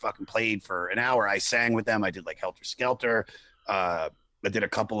fucking played for an hour. I sang with them. I did like Helter Skelter. I did a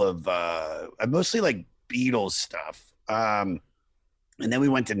couple of mostly like Beatles stuff. And then we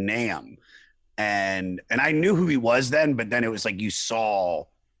went to NAMM, and I knew who he was then, but then it was like you saw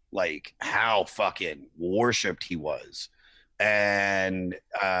like how fucking worshipped he was. And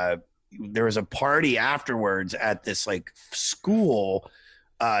there was a party afterwards at this like school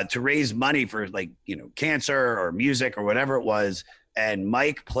to raise money for like, you know, cancer or music or whatever it was. And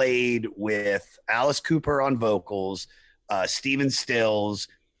Mike played with Alice Cooper on vocals, Steven Stills,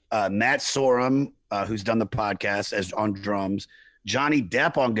 Matt Sorum, who's done the podcast, as on drums, Johnny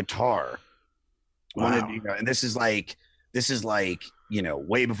Depp on guitar. Wow. And this is like, you know,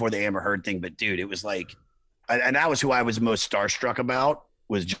 way before the Amber Heard thing, but dude, it was like, and that was who I was most starstruck about,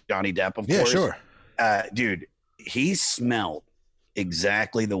 was Johnny Depp, of course. Sure. Dude, he smelled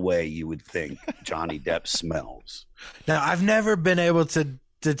exactly the way you would think Johnny Depp smells. Now, I've never been able to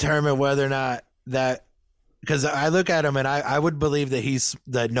determine whether or not that, because I look at him and I would believe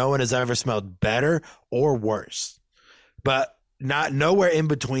that no one has ever smelled better or worse, but nowhere in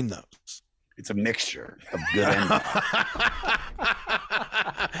between those. It's a mixture of good and bad.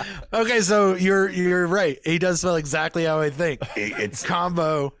 Okay, so you're right. He does smell exactly how I think. It's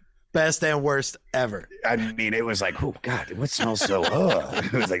combo best and worst ever. I mean, it was like, oh God, what smells so?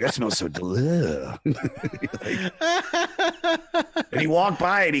 It was like, that smells so delicious. And he walked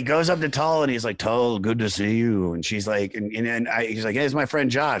by and he goes up to Tol and he's like, "Tol, good to see you." And she's like, he's like, "Hey, it's my friend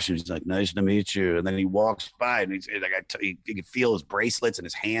Josh." And he's like, "Nice to meet you." And then he walks by and he's like, you could feel his bracelets and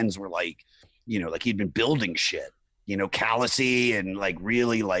his hands were like, you know, like he'd been building shit, you know, callousy and like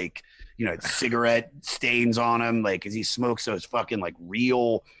really like, you know, cigarette stains on him, like, as he smokes those fucking like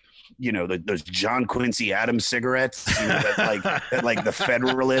real, you know, those John Quincy Adams cigarettes, you know, that like the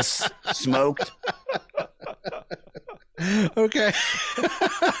Federalists smoked. Okay.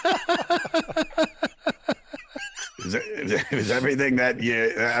 It was everything that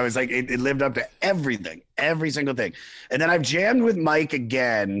I was like, it lived up to everything, every single thing. And then I've jammed with Mike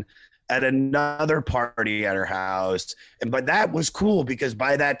again. at another party at her house. But that was cool because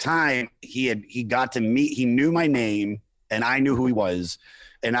by that time he got to meet, he knew my name and I knew who he was.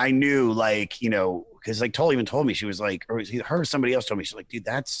 And I knew, like, you know, because like Toll even told me, she was like, or her or somebody else told me, she's like, dude,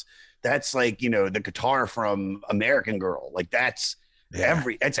 that's like, you know, the guitar from American Girl. Like that's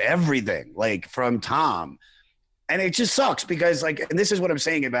everything, like from Tom. And it just sucks because, like, and this is what I'm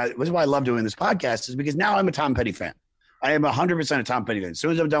saying about it. This is why I love doing this podcast, is because now I'm a Tom Petty fan. I am 100% a Tom Petty fan. As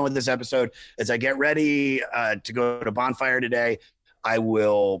soon as I'm done with this episode, as I get ready to go to Bonfire today, I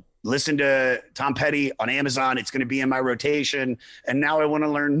will listen to Tom Petty on Amazon. It's going to be in my rotation. And now I want to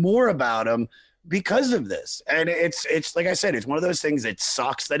learn more about him because of this. And it's like I said, it's one of those things that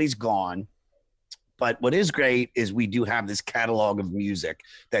sucks that he's gone. But what is great is we do have this catalog of music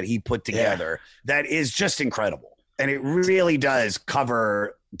that he put together that is just incredible. And it really does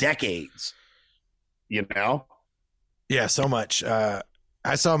cover decades, you know? Yeah, so much.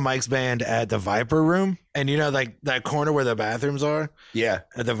 I saw Mike's band at the Viper Room, and you know, like that corner where the bathrooms are. Yeah,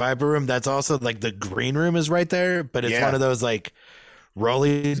 at the Viper Room, that's also like the green room is right there, but it's one of those like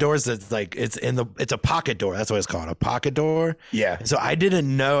rolling doors that's like it's a pocket door. That's what it's called, a pocket door. Yeah. So I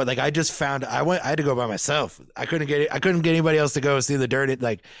didn't know. Like I just found I had to go by myself. I couldn't get anybody else to go see the Dirty.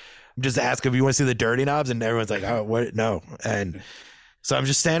 Like just ask if you want to see the Dirty Knobs, and everyone's like, oh, what? No, and. So I'm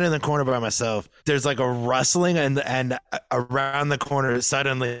just standing in the corner by myself. There's like a rustling, and around the corner,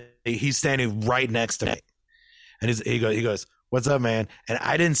 suddenly he's standing right next to me, and he goes, "What's up, man?" And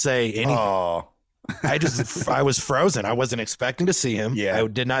I didn't say anything. Oh. I was frozen. I wasn't expecting to see him. Yeah, I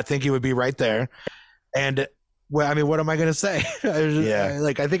did not think he would be right there. And well, I mean, what am I going to say?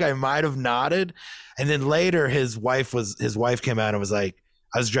 I think I might have nodded, and then later his wife came out and was like,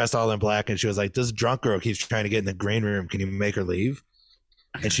 I was dressed all in black, and she was like, "This drunk girl keeps trying to get in the green room. Can you make her leave?"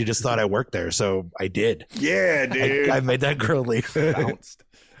 And she just thought I worked there, so I did. Yeah, dude. I made that girl leave. Bounced.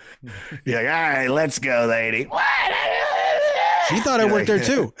 You're like, all right, let's go, lady. She thought I worked there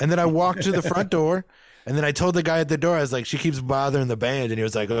too. And then I walked to the front door, and then I told the guy at the door, I was like, she keeps bothering the band. And he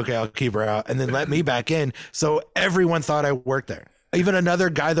was like, okay, I'll keep her out. And then let me back in. So everyone thought I worked there. Even another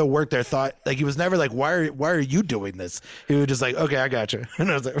guy that worked there thought, like, he was never like, why are you doing this? He was just like, okay, I got you.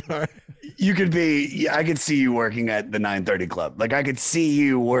 And I was like, all right. I could see you working at the 930 Club. Like I could see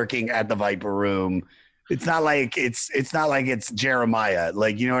you working at the Viper Room. It's not like it's Jeremiah.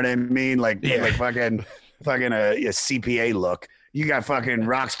 Like, you know what I mean? Like fucking a CPA look. You got fucking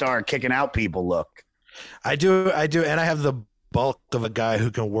rock star kicking out people look. I do. And I have the bulk of a guy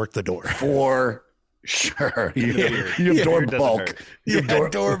who can work the door. For sure. You have door bulk. You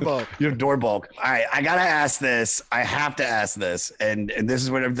have door bulk. You have door bulk. All right. I got to ask this. I have to ask this. And this is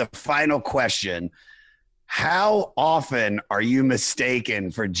the final question. How often are you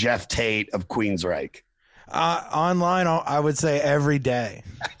mistaken for Geoff Tate of Queensryche? Online, I would say every day.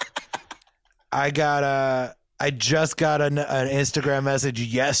 I just got an Instagram message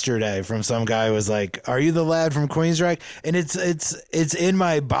yesterday from some guy who was like, "Are you the lad from Queensryche?" And it's in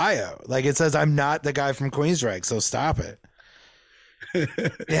my bio. Like it says I'm not the guy from Queensryche, so stop it.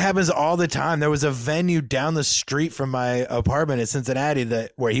 It happens all the time. There was a venue down the street from my apartment in Cincinnati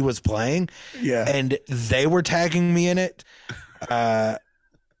where he was playing. Yeah. And they were tagging me in it.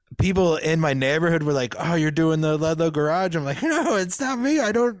 People in my neighborhood were like, "Oh, you're doing the Ludlow Garage." I'm like, "No, it's not me.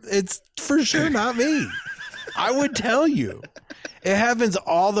 It's for sure not me." I would tell you. It happens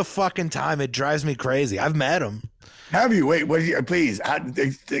all the fucking time. It drives me crazy. I've met him. Have you? Wait, please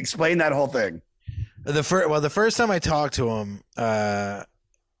explain that whole thing. The first time I talked to him, both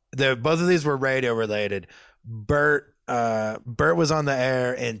of these were radio related. Bert was on the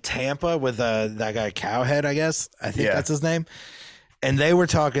air in Tampa with that guy Cowhead, I guess. I think that's his name. And they were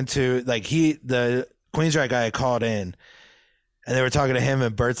talking to the Queensryche guy called in. And they were talking to him,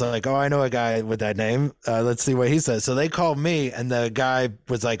 and Bert's like, "Oh, I know a guy with that name. Let's see what he says." So they called me, and the guy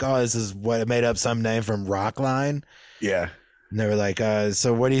was like, "Oh, this is what made up some name from Rockline." Yeah. And they were like,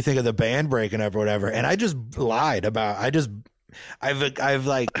 "So what do you think of the band breaking up or whatever?" And I just lied about. I've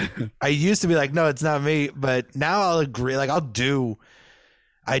like, I used to be like, "No, it's not me," but now I'll agree. Like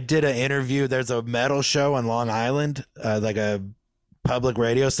I did an interview. There's a metal show on Long Island, like a public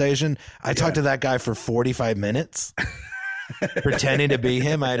radio station. I talked to that guy for 45 minutes. Pretending to be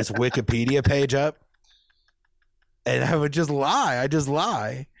him. I had his Wikipedia page up, and I would just lie.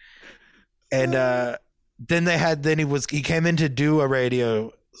 And he came in to do a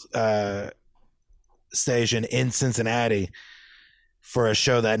radio station in Cincinnati for a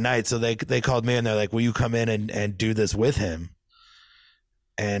show that night. So they called me and they're like, "Will you come in and do this with him?"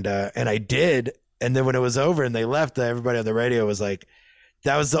 And I did. And then when it was over and they left, everybody on the radio was like,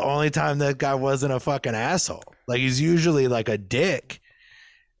 that was the only time that guy wasn't a fucking asshole. Like, he's usually like a dick.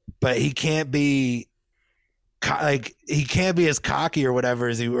 but he can't be he can't be as cocky or whatever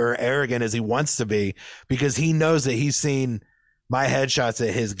or arrogant as he wants to be, because he knows that he's seen my headshots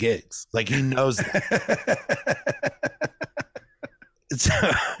at his gigs. Like, he knows that.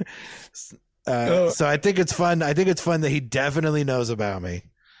 So I think it's fun. I think it's fun that he definitely knows about me.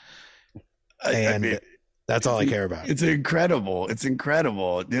 And that's all I care about. It's incredible. It's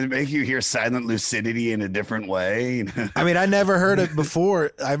incredible. Did it make you hear Silent Lucidity in a different way? I mean, I never heard it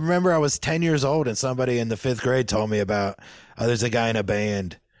before. I remember I was 10 years old and somebody in the 5th grade told me about, there's a guy in a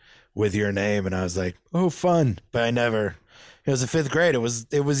band with your name. And I was like, oh, fun. But I never, it was the 5th grade.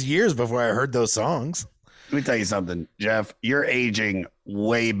 It was years before I heard those songs. Let me tell you something, Geoff. You're aging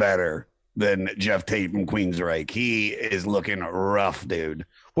way better than Geoff Tate from Queensryche. He is looking rough, dude.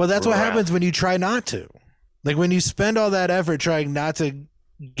 Well, that's what happens when you try not to. Like, when you spend all that effort trying not to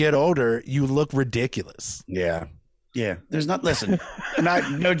get older, you look ridiculous. Yeah. Yeah. There's not, listen,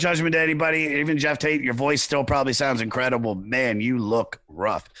 no judgment to anybody. Even Geoff Tate, your voice still probably sounds incredible. Man, you look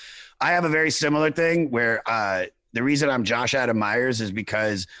rough. I have a very similar thing where the reason I'm Josh Adam Myers is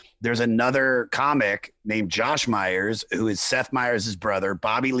because there's another comic named Josh Myers, who is Seth Meyers' brother.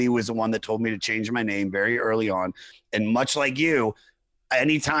 Bobby Lee was the one that told me to change my name very early on. And much like you,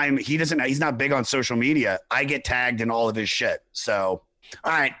 anytime he's not big on social media, I get tagged in all of his shit. So,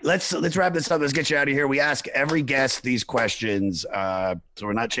 all right, let's wrap this up. Let's get you out of here. We ask every guest these questions, so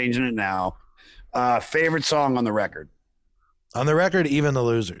we're not changing it now. Favorite song on the record? On the record, Even the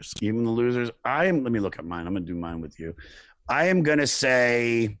Losers. Even the Losers. Let me look at mine. I'm going to do mine with you. I am going to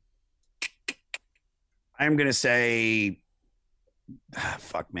say,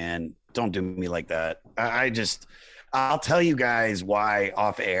 fuck, man, don't do me like that. I'll tell you guys why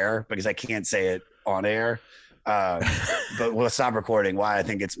off air, because I can't say it on air. But we'll stop recording why I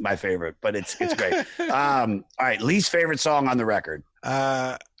think it's my favorite, but it's great. All right. Least favorite song on the record.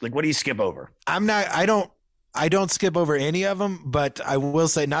 Like, what do you skip over? I don't skip over any of them, but I will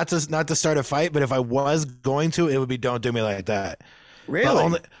say not to start a fight, but if I was going to, it would be Don't Do Me Like That.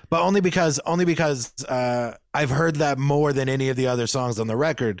 Really? But only because I've heard that more than any of the other songs on the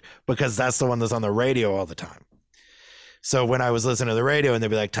record, because that's the one that's on the radio all the time. So when I was listening to the radio and they'd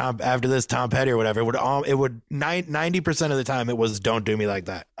be like, Tom Petty or whatever, it would 90% of the time it was Don't Do Me Like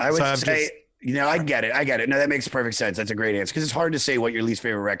That. I would say, I get it. No, that makes perfect sense. That's a great answer, because it's hard to say what your least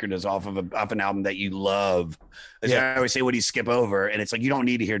favorite record is off an album that you love. That's why I always say, what do you skip over? And it's like, you don't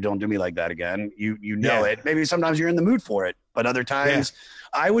need to hear Don't Do Me Like That again. You know it. Maybe sometimes you're in the mood for it, but other times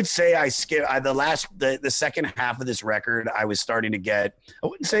I would say I skip the second half of this record. I was starting to get, I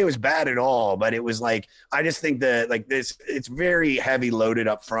wouldn't say it was bad at all, but it was like, I just think that like this, it's very heavy loaded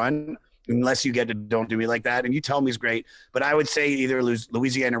up front. Unless you get to Don't Do Me Like That, and You Tell Me is great, but I would say either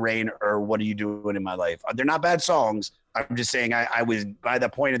Louisiana Rain or What Are You Doing in My Life. They're not bad songs. I'm just saying I was, by the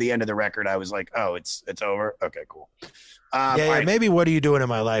point of the end of the record, I was like, oh, it's over. Okay, cool. Maybe What Are You Doing in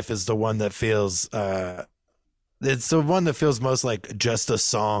My Life is the one that feels it's the one that feels most like just a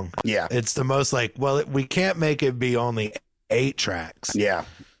song. Yeah, it's the most like, well, we can't make it be only 8 tracks. Yeah.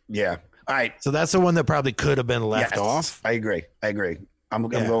 All right, so that's the one that probably could have been left off. I agree. I'm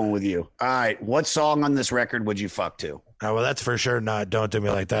going with you. All right. What song on this record would you fuck to? Oh, well, that's for sure not Don't Do Me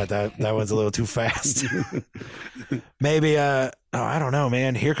Like That. That one's a little too fast. Maybe, I don't know,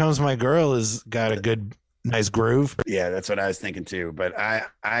 man. Here Comes My Girl has got a good, nice groove. Yeah, that's what I was thinking too. But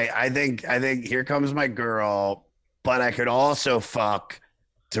I think Here Comes My Girl, but I could also fuck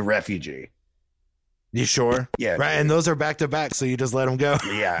to Refugee. You sure? Yeah. Right. And those are back to back. So you just let them go.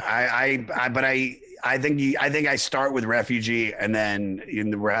 Yeah. I think I start with Refugee, and then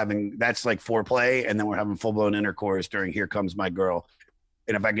that's like foreplay, and then we're having full blown intercourse during Here Comes My Girl.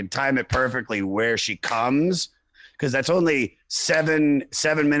 And if I could time it perfectly where she comes, because that's only 7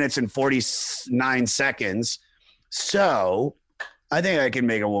 minutes and 49 seconds. So I think I can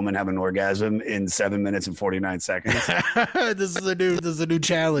make a woman have an orgasm in 7 minutes and 49 seconds. This is a new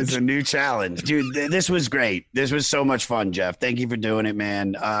challenge. It's a new challenge, dude. This was great. This was so much fun, Geoff. Thank you for doing it,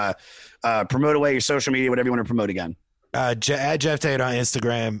 man. Promote away your social media, whatever you want to promote again. At Geoff Tate on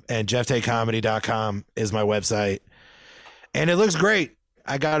Instagram, and JeffTateComedy.com is my website. And it looks great.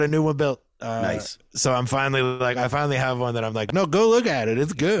 I got a new one built. Nice. So I finally have one that I'm like, no, go look at it.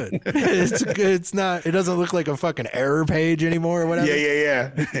 It's good. It's good. It's not, it doesn't look like a fucking error page anymore or whatever. Yeah.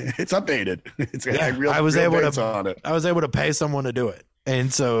 It's updated. It's got I was able to pay someone to do it.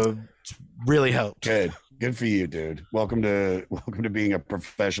 And so it really helped. Good for you, dude. Welcome to being a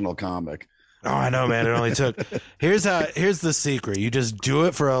professional comic. Oh, I know, man. It only took. Here's the secret. You just do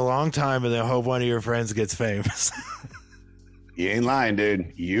it for a long time and then hope one of your friends gets famous. You ain't lying,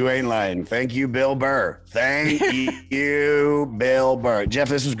 dude. You ain't lying. Thank you, Bill Burr. Thank you, Bill Burr. Geoff,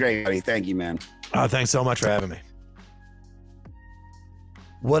 this was great, buddy. Thank you, man. Thanks so much for having me.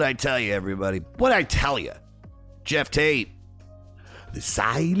 What'd I tell you, everybody? What'd I tell you? Geoff Tate. The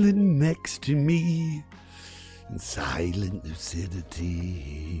silent next to me. And silent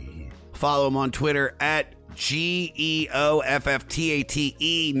lucidity. Follow him on Twitter at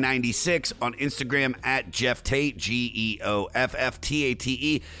GeoffTate96, on Instagram at Geoff Tate,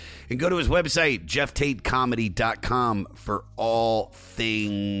 GeoffTate, and go to his website, GeoffTateComedy.com, for all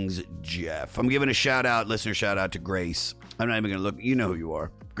things Geoff. I'm giving a listener shout out to Grace. I'm not even going to look. You know who you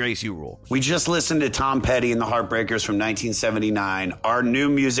are. Grace, you rule. We just listened to Tom Petty and the Heartbreakers from 1979. Our new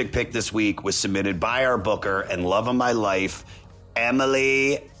music pick this week was submitted by our booker and love of my life,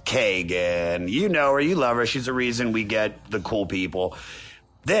 Emily Kagan. You know her, you love her. She's the reason we get the cool people.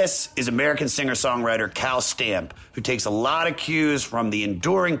 This is American singer-songwriter Cal Stamp, who takes a lot of cues from the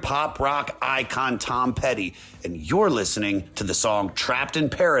enduring pop rock icon Tom Petty. And you're listening to the song Trapped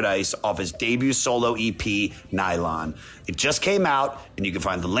in Paradise off his debut solo EP, Nylon. It just came out, and you can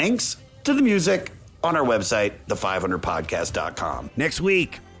find the links to the music on our website, the500podcast.com. Next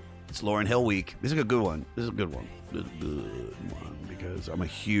week, it's Lauryn Hill week. This is a good one. This is a good one. Because I'm a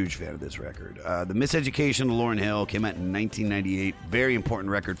huge fan of this record. The Miseducation of Lauryn Hill came out in 1998. Very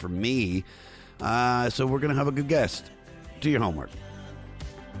important record for me. So we're going to have a good guest. Do your homework.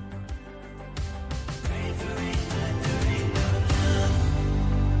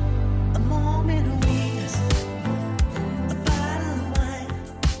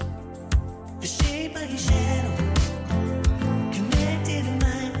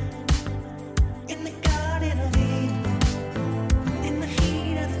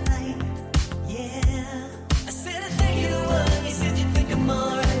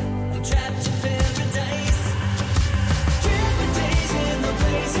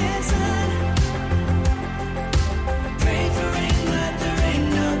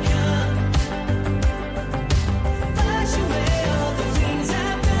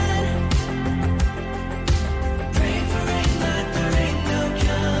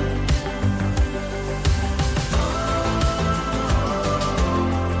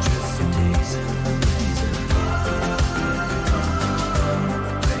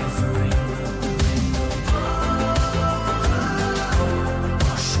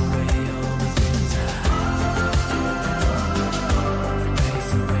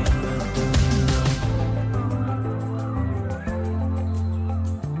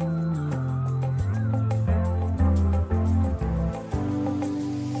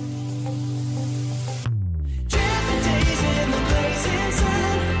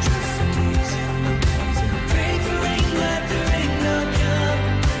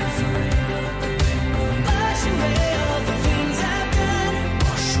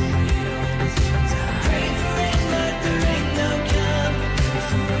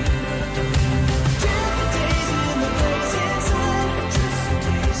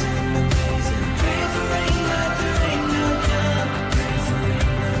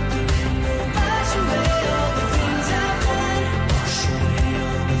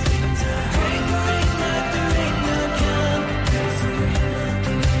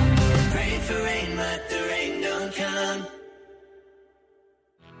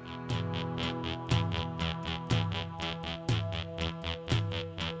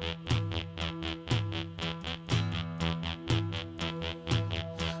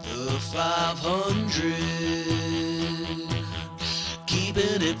 The 500,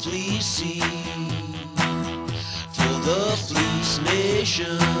 keeping it fleecy for the Fleece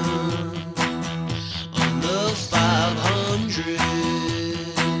Nation on the 500.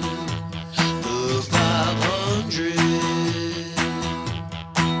 The 500.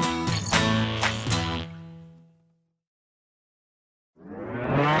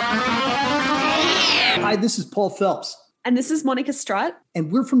 Hi, this is Paul Phelps. And this is Monica Strutt.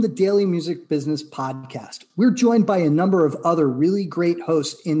 And we're from the Daily Music Business Podcast. We're joined by a number of other really great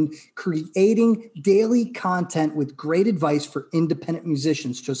hosts in creating daily content with great advice for independent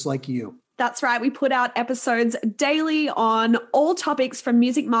musicians just like you. That's right. We put out episodes daily on all topics from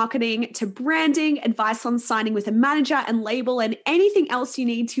music marketing to branding, advice on signing with a manager and label, and anything else you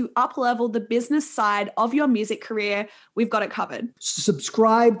need to up-level the business side of your music career. We've got it covered.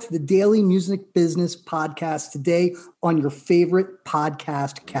 Subscribe to the Daily Music Business Podcast today on your favorite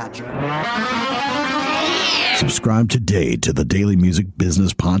podcast catcher. Subscribe today to the Daily Music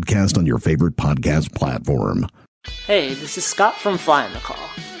Business Podcast on your favorite podcast platform. Hey, this is Scott from Fly on the Call.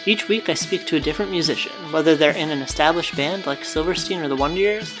 Each week I speak to a different musician, whether they're in an established band like Silverstein or the Wonder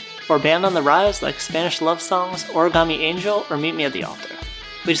Years, or band on the rise like Spanish Love Songs, Origami Angel, or Meet Me at the Altar.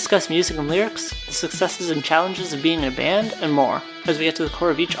 We discuss music and lyrics, the successes and challenges of being in a band, and more, as we get to the core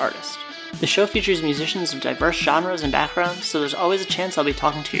of each artist. The show features musicians of diverse genres and backgrounds, so there's always a chance I'll be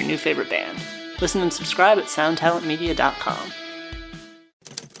talking to your new favorite band. Listen and subscribe at soundtalentmedia.com.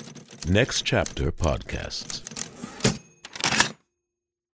 Next Chapter Podcasts.